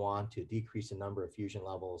if you want to decrease the number of fusion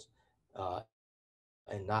levels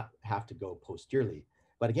and not have to go posteriorly.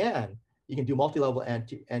 But again, you can do multi-level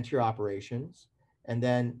anterior operations, and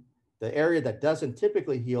then the area that doesn't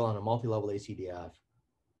typically heal on a multi-level ACDF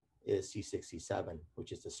is C6, C7,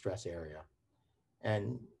 which is the stress area.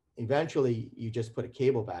 And eventually you just put a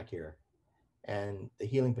cable back here, and the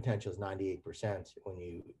healing potential is 98% when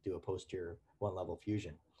you do a posterior one level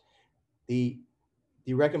fusion. The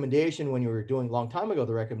recommendation when you were doing a long time ago,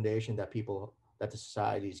 the recommendation that the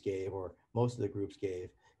societies gave, or most of the groups gave,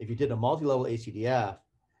 if you did a multi-level ACDF,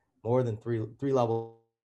 more than three levels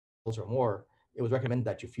or more, it was recommended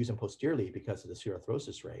that you fuse them posteriorly because of the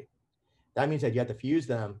serothrosis rate. That means that you have to fuse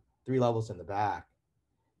them 3 levels in the back,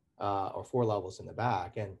 or 4 levels in the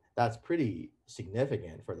back, and that's pretty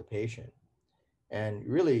significant for the patient. And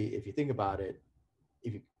really, if you think about it,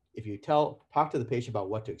 if you talk to the patient about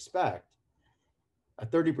what to expect, a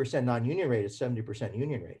 30% non-union rate is 70%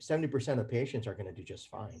 union rate. 70% of patients are going to do just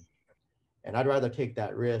fine. And I'd rather take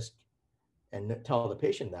that risk and tell the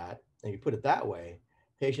patient that, and you put it that way,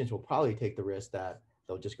 patients will probably take the risk that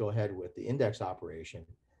they'll just go ahead with the index operation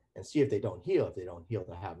and see if they don't heal. If they don't heal,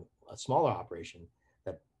 to have a smaller operation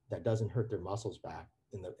that doesn't hurt their muscles back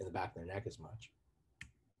in the back of their neck as much.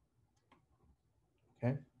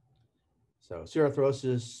 Okay. So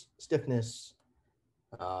serothrosis, stiffness,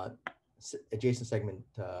 adjacent segment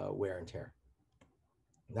wear and tear.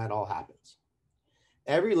 And that all happens.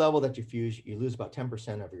 Every level that you fuse, you lose about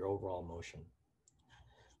 10% of your overall motion.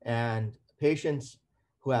 And patients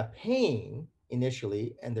who have pain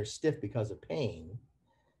initially, and they're stiff because of pain,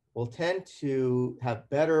 will tend to have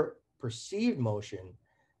better perceived motion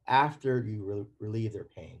after you relieve their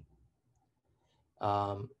pain.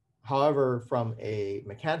 However, from a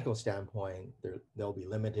mechanical standpoint, they'll be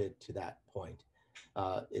limited to that point.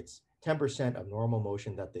 It's 10% of normal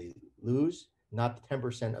motion that they lose, not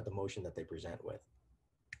 10% of the motion that they present with.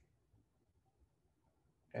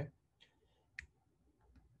 Okay.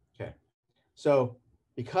 Okay. So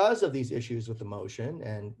because of these issues with the motion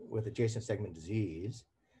and with adjacent segment disease,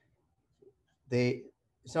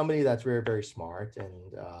 somebody that's very, very smart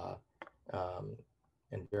and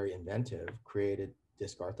very inventive created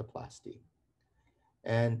disc arthroplasty.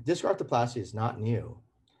 And disc arthroplasty is not new.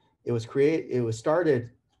 It was started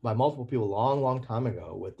by multiple people long time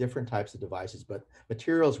ago with different types of devices, but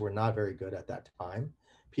materials were not very good at that time.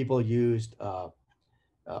 People used Art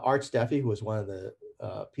Steffi, who was one of the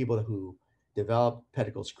people who developed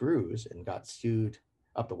pedicle screws and got sued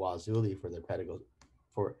up the wazoo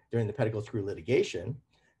during the pedicle screw litigation,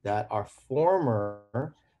 that our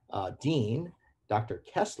former dean, Dr.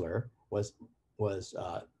 Kessler, was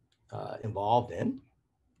involved in.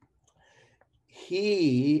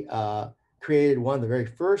 He created one of the very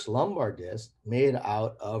first lumbar discs made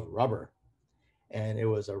out of rubber. And it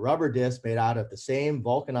was a rubber disc made out of the same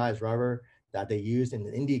vulcanized rubber that they used in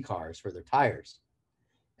the Indy cars for their tires.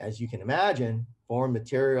 As you can imagine, foreign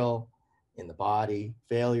material in the body,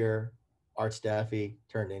 failure, Art Steffi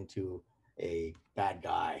turned into a bad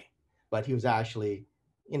guy. But he was actually,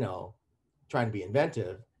 trying to be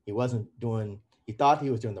inventive. He thought he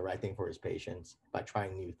was doing the right thing for his patients by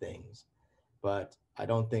trying new things. But I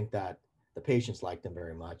don't think that the patients liked him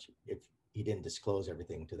very much if he didn't disclose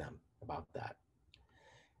everything to them about that.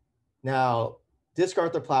 Now, disc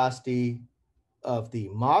arthroplasty of the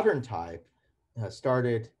modern type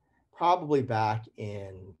started probably back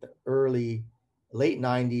in the late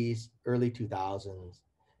 90s, early 2000s,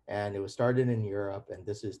 and it was started in Europe. And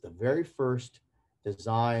this is the very first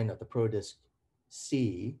design of the ProDisc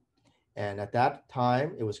C. And at that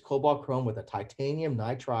time, it was cobalt chrome with a titanium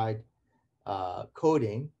nitride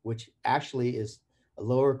coating, which actually is a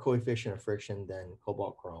lower coefficient of friction than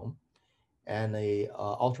cobalt chrome, and a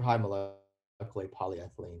ultra high molecular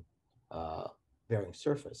polyethylene bearing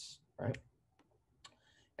surface, right?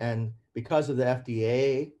 And because of the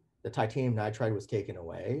FDA, the titanium nitride was taken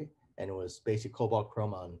away, and it was basically cobalt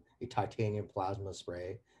chrome on a titanium plasma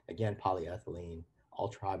spray, again, polyethylene,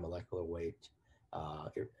 ultra high molecular weight,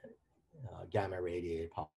 gamma irradiated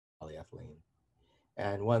polyethylene.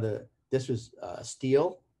 And this was a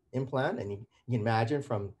steel implant, and you can imagine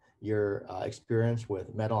from your experience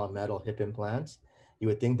with metal on metal hip implants, you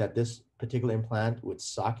would think that this particular implant would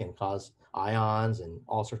suck and cause ions and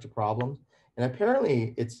all sorts of problems. And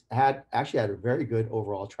apparently it's actually had a very good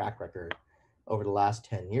overall track record over the last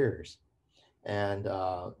 10 years. And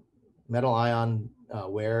metal ion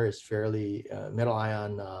wear is metal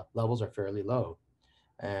ion levels are fairly low.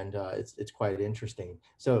 And it's quite interesting.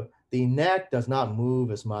 So the neck does not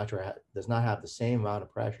move as much, or does not have the same amount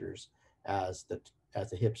of pressures as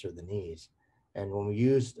the hips or the knees. And when we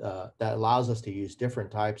use, that allows us to use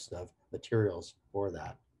different types of materials for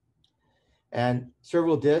that. And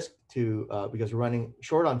cervical disc, because we're running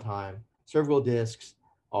short on time, cervical discs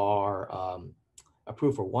are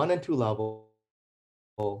approved for 1 and 2 level,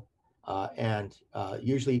 and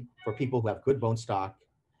usually for people who have good bone stock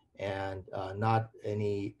and not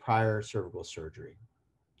any prior cervical surgery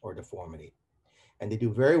or deformity. And they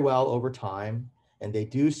do very well over time, and they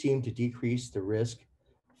do seem to decrease the risk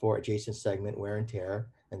for adjacent segment wear and tear,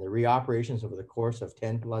 and the reoperations over the course of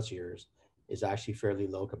 10 plus years is actually fairly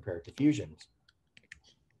low compared to fusions.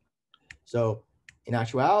 So in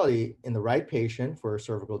actuality, in the right patient for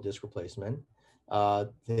cervical disc replacement,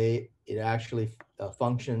 it actually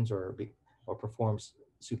functions or performs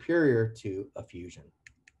superior to a fusion.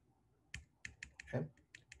 Okay,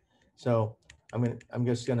 so I'm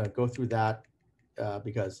just gonna go through that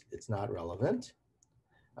because it's not relevant,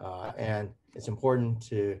 and it's important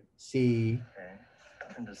to see.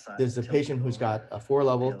 There's a patient who's got a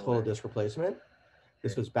 4-level total disc replacement.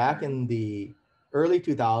 This was back in the early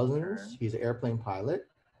 2000s. He's an airplane pilot.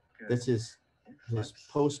 This is his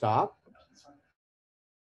post-op.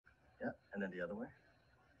 Yeah, and then the other way.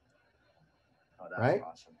 Oh, that's right?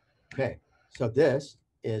 awesome. Okay, so this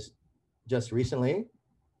is just recently.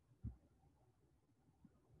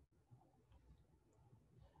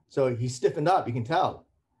 So he stiffened up, you can tell.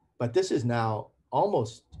 But this is now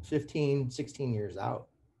almost 15, 16 years out.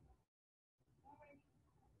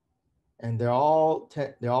 And they're all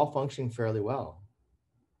functioning fairly well.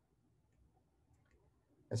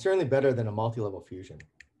 And certainly better than a multi-level fusion.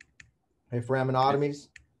 Okay, foraminotomies,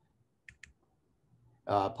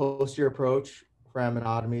 posterior approach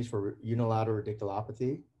foraminotomies for unilateral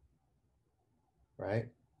radiculopathy, right?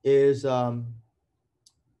 Is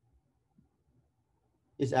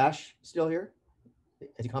Ash still here?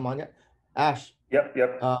 Has he come on yet? Ash. Yep.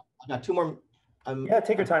 I got 2 more. Yeah,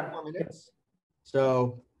 take your time. 2 more minutes.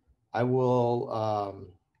 So I will. I'm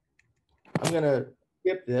gonna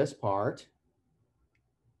skip this part.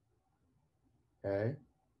 Okay.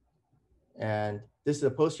 And this is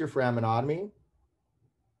a posterior foraminotomy.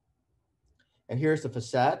 And here's the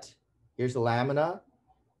facet. Here's the lamina.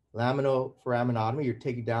 Laminoforaminotomy. You're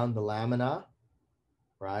taking down the lamina,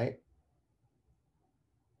 right?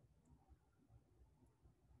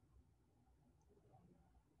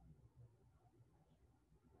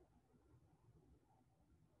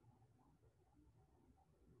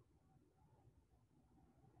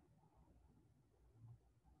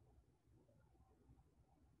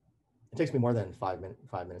 It takes me more than 5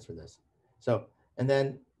 minutes for this. So, and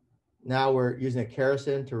then now we're using a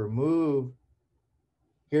kerosene to remove.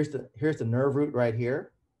 Here's the nerve root right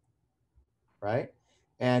here, right?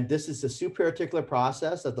 And this is the supraarticular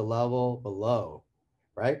process at the level below,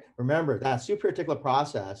 right? Remember that supraarticular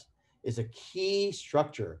process is a key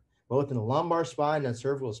structure, both in the lumbar spine and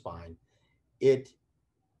cervical spine. It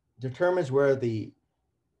determines where the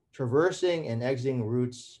traversing and exiting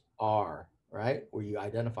roots are, right? Where you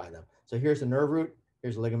identify them. So here's the nerve root,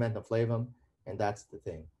 here's the ligamentum flavum, and that's the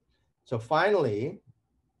thing. So finally,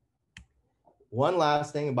 one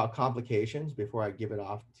last thing about complications before I give it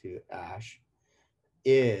off to Ash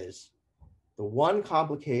is the one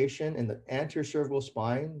complication in the anterior cervical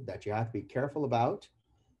spine that you have to be careful about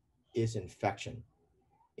is infection.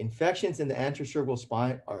 Infections in the anterior cervical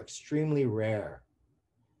spine are extremely rare,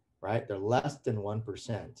 right? They're less than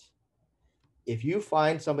 1%. If you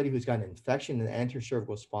find somebody who's got an infection in the anterior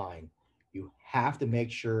cervical spine, you have to make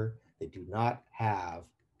sure they do not have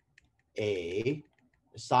a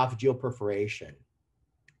esophageal perforation.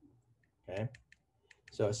 Okay,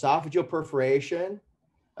 so esophageal perforation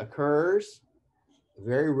occurs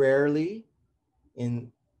very rarely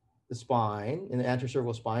in the spine, in the anterior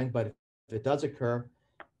cervical spine, but if it does occur,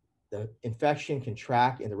 the infection can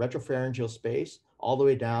track in the retropharyngeal space all the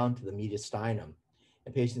way down to the mediastinum,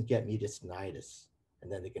 and patients get mediastinitis, and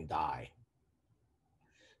then they can die.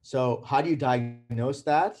 So how do you diagnose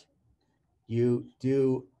that? You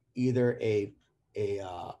do either a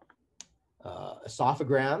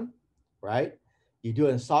esophagram, right? You do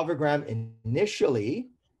an esophagram initially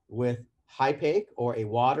with hypake or a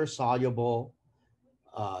water-soluble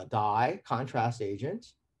dye, contrast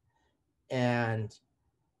agent. And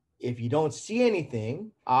if you don't see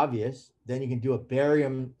anything obvious, then you can do a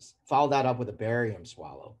barium, follow that up with a barium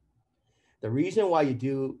swallow. The reason why you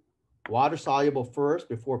do water-soluble first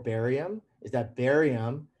before barium is that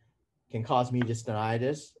barium can cause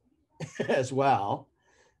mediastinitis as well.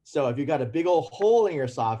 So if you got a big old hole in your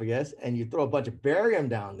esophagus and you throw a bunch of barium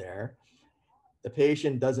down there, the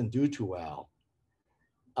patient doesn't do too well.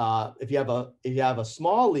 If you have a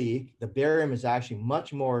small leak, the barium is actually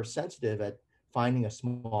much more sensitive at finding a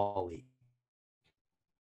small leak.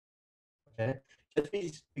 Okay,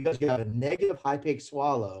 just because you have a negative hypake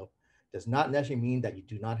swallow does not necessarily mean that you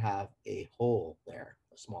do not have a hole there,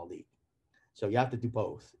 a small leak. So you have to do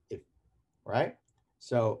both, right?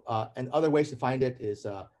 So and other ways to find it is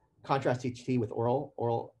contrast THT with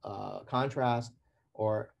oral contrast,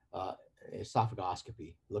 or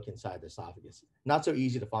esophagoscopy, look inside the esophagus. Not so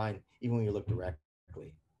easy to find even when you look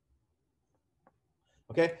directly.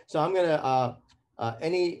 Okay, so I'm gonna,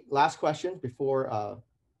 any last questions before,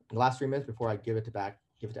 the last 3 minutes before I give it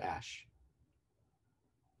to Ash?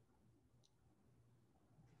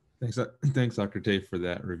 Thanks, Dr. Tay, for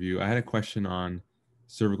that review. I had a question on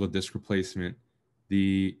cervical disc replacement.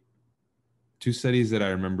 The 2 studies that I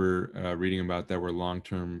remember reading about that were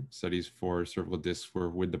long-term studies for cervical discs were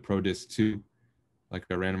with the ProDisc 2, like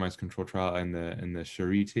a randomized control trial, and the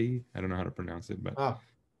Charité. I don't know how to pronounce it, but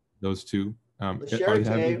those 2. The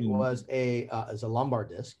Charité was is a lumbar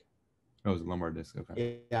disc. Oh, it was a lumbar disc.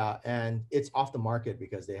 Okay. Yeah, and it's off the market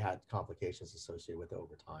because they had complications associated with it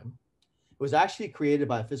over time. It was actually created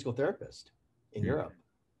by a physical therapist in Europe.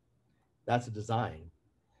 That's a design.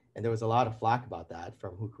 And there was a lot of flack about that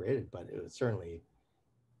from who created it, but it was certainly,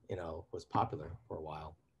 was popular for a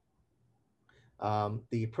while.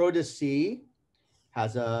 The ProDisc C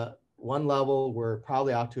has a one level. We're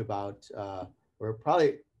probably out to about,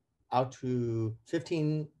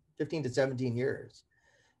 15 to 17 years.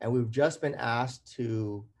 And we've just been asked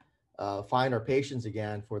to find our patients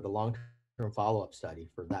again for the long-term follow-up study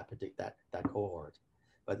for that cohort.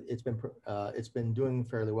 But it's been doing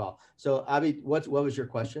fairly well. So Abby, what was your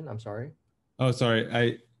question? I'm sorry. Oh,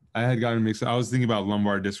 sorry. I had gotten mixed up. I was thinking about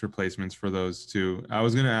lumbar disc replacements for those 2. I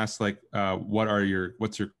was going to ask, like,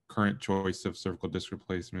 what's your current choice of cervical disc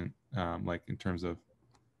replacement, like in terms of,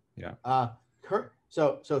 yeah.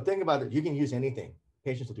 So think about it. You can use anything.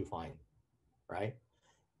 Patients will do fine, right?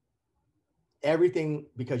 Everything,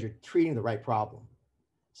 because you're treating the right problem.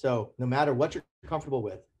 So no matter what you're comfortable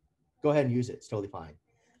with, go ahead and use it. It's totally fine.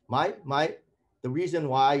 The reason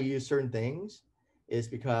why I use certain things is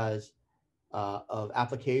because of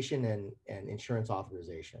application and insurance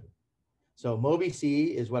authorization. So Mobi-C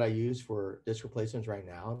is what I use for disc replacements right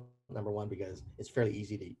now. Number one, because it's fairly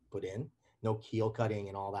easy to put in, no keel cutting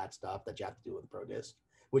and all that stuff that you have to do with the ProDisc,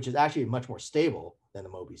 which is actually much more stable than the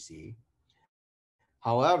Mobi-C.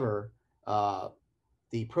 However,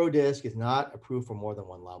 the ProDisc is not approved for more than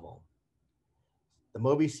one level. The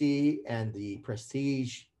Mobi-C and the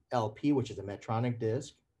Prestige LP, which is a Medtronic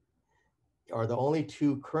disc, are the only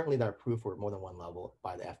 2 currently that are approved for more than one level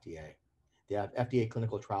by the FDA. They have FDA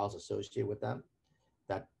clinical trials associated with them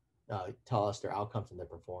that tell us their outcomes and their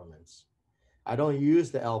performance. I don't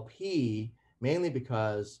use the LP mainly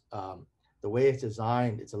because the way it's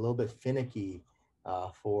designed, it's a little bit finicky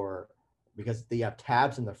because they have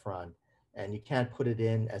tabs in the front and you can't put it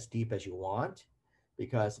in as deep as you want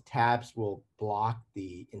because the tabs will block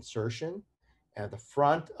the insertion, and the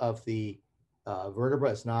front of the vertebra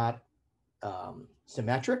is not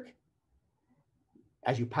symmetric.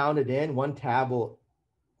 As you pound it in, one tab will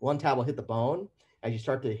hit the bone. As you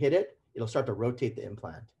start to hit it, it'll start to rotate the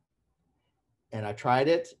implant. And I tried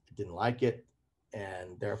it, didn't like it,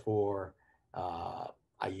 and therefore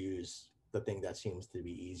I use the thing that seems to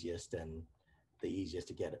be easiest and the easiest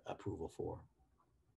to get approval for.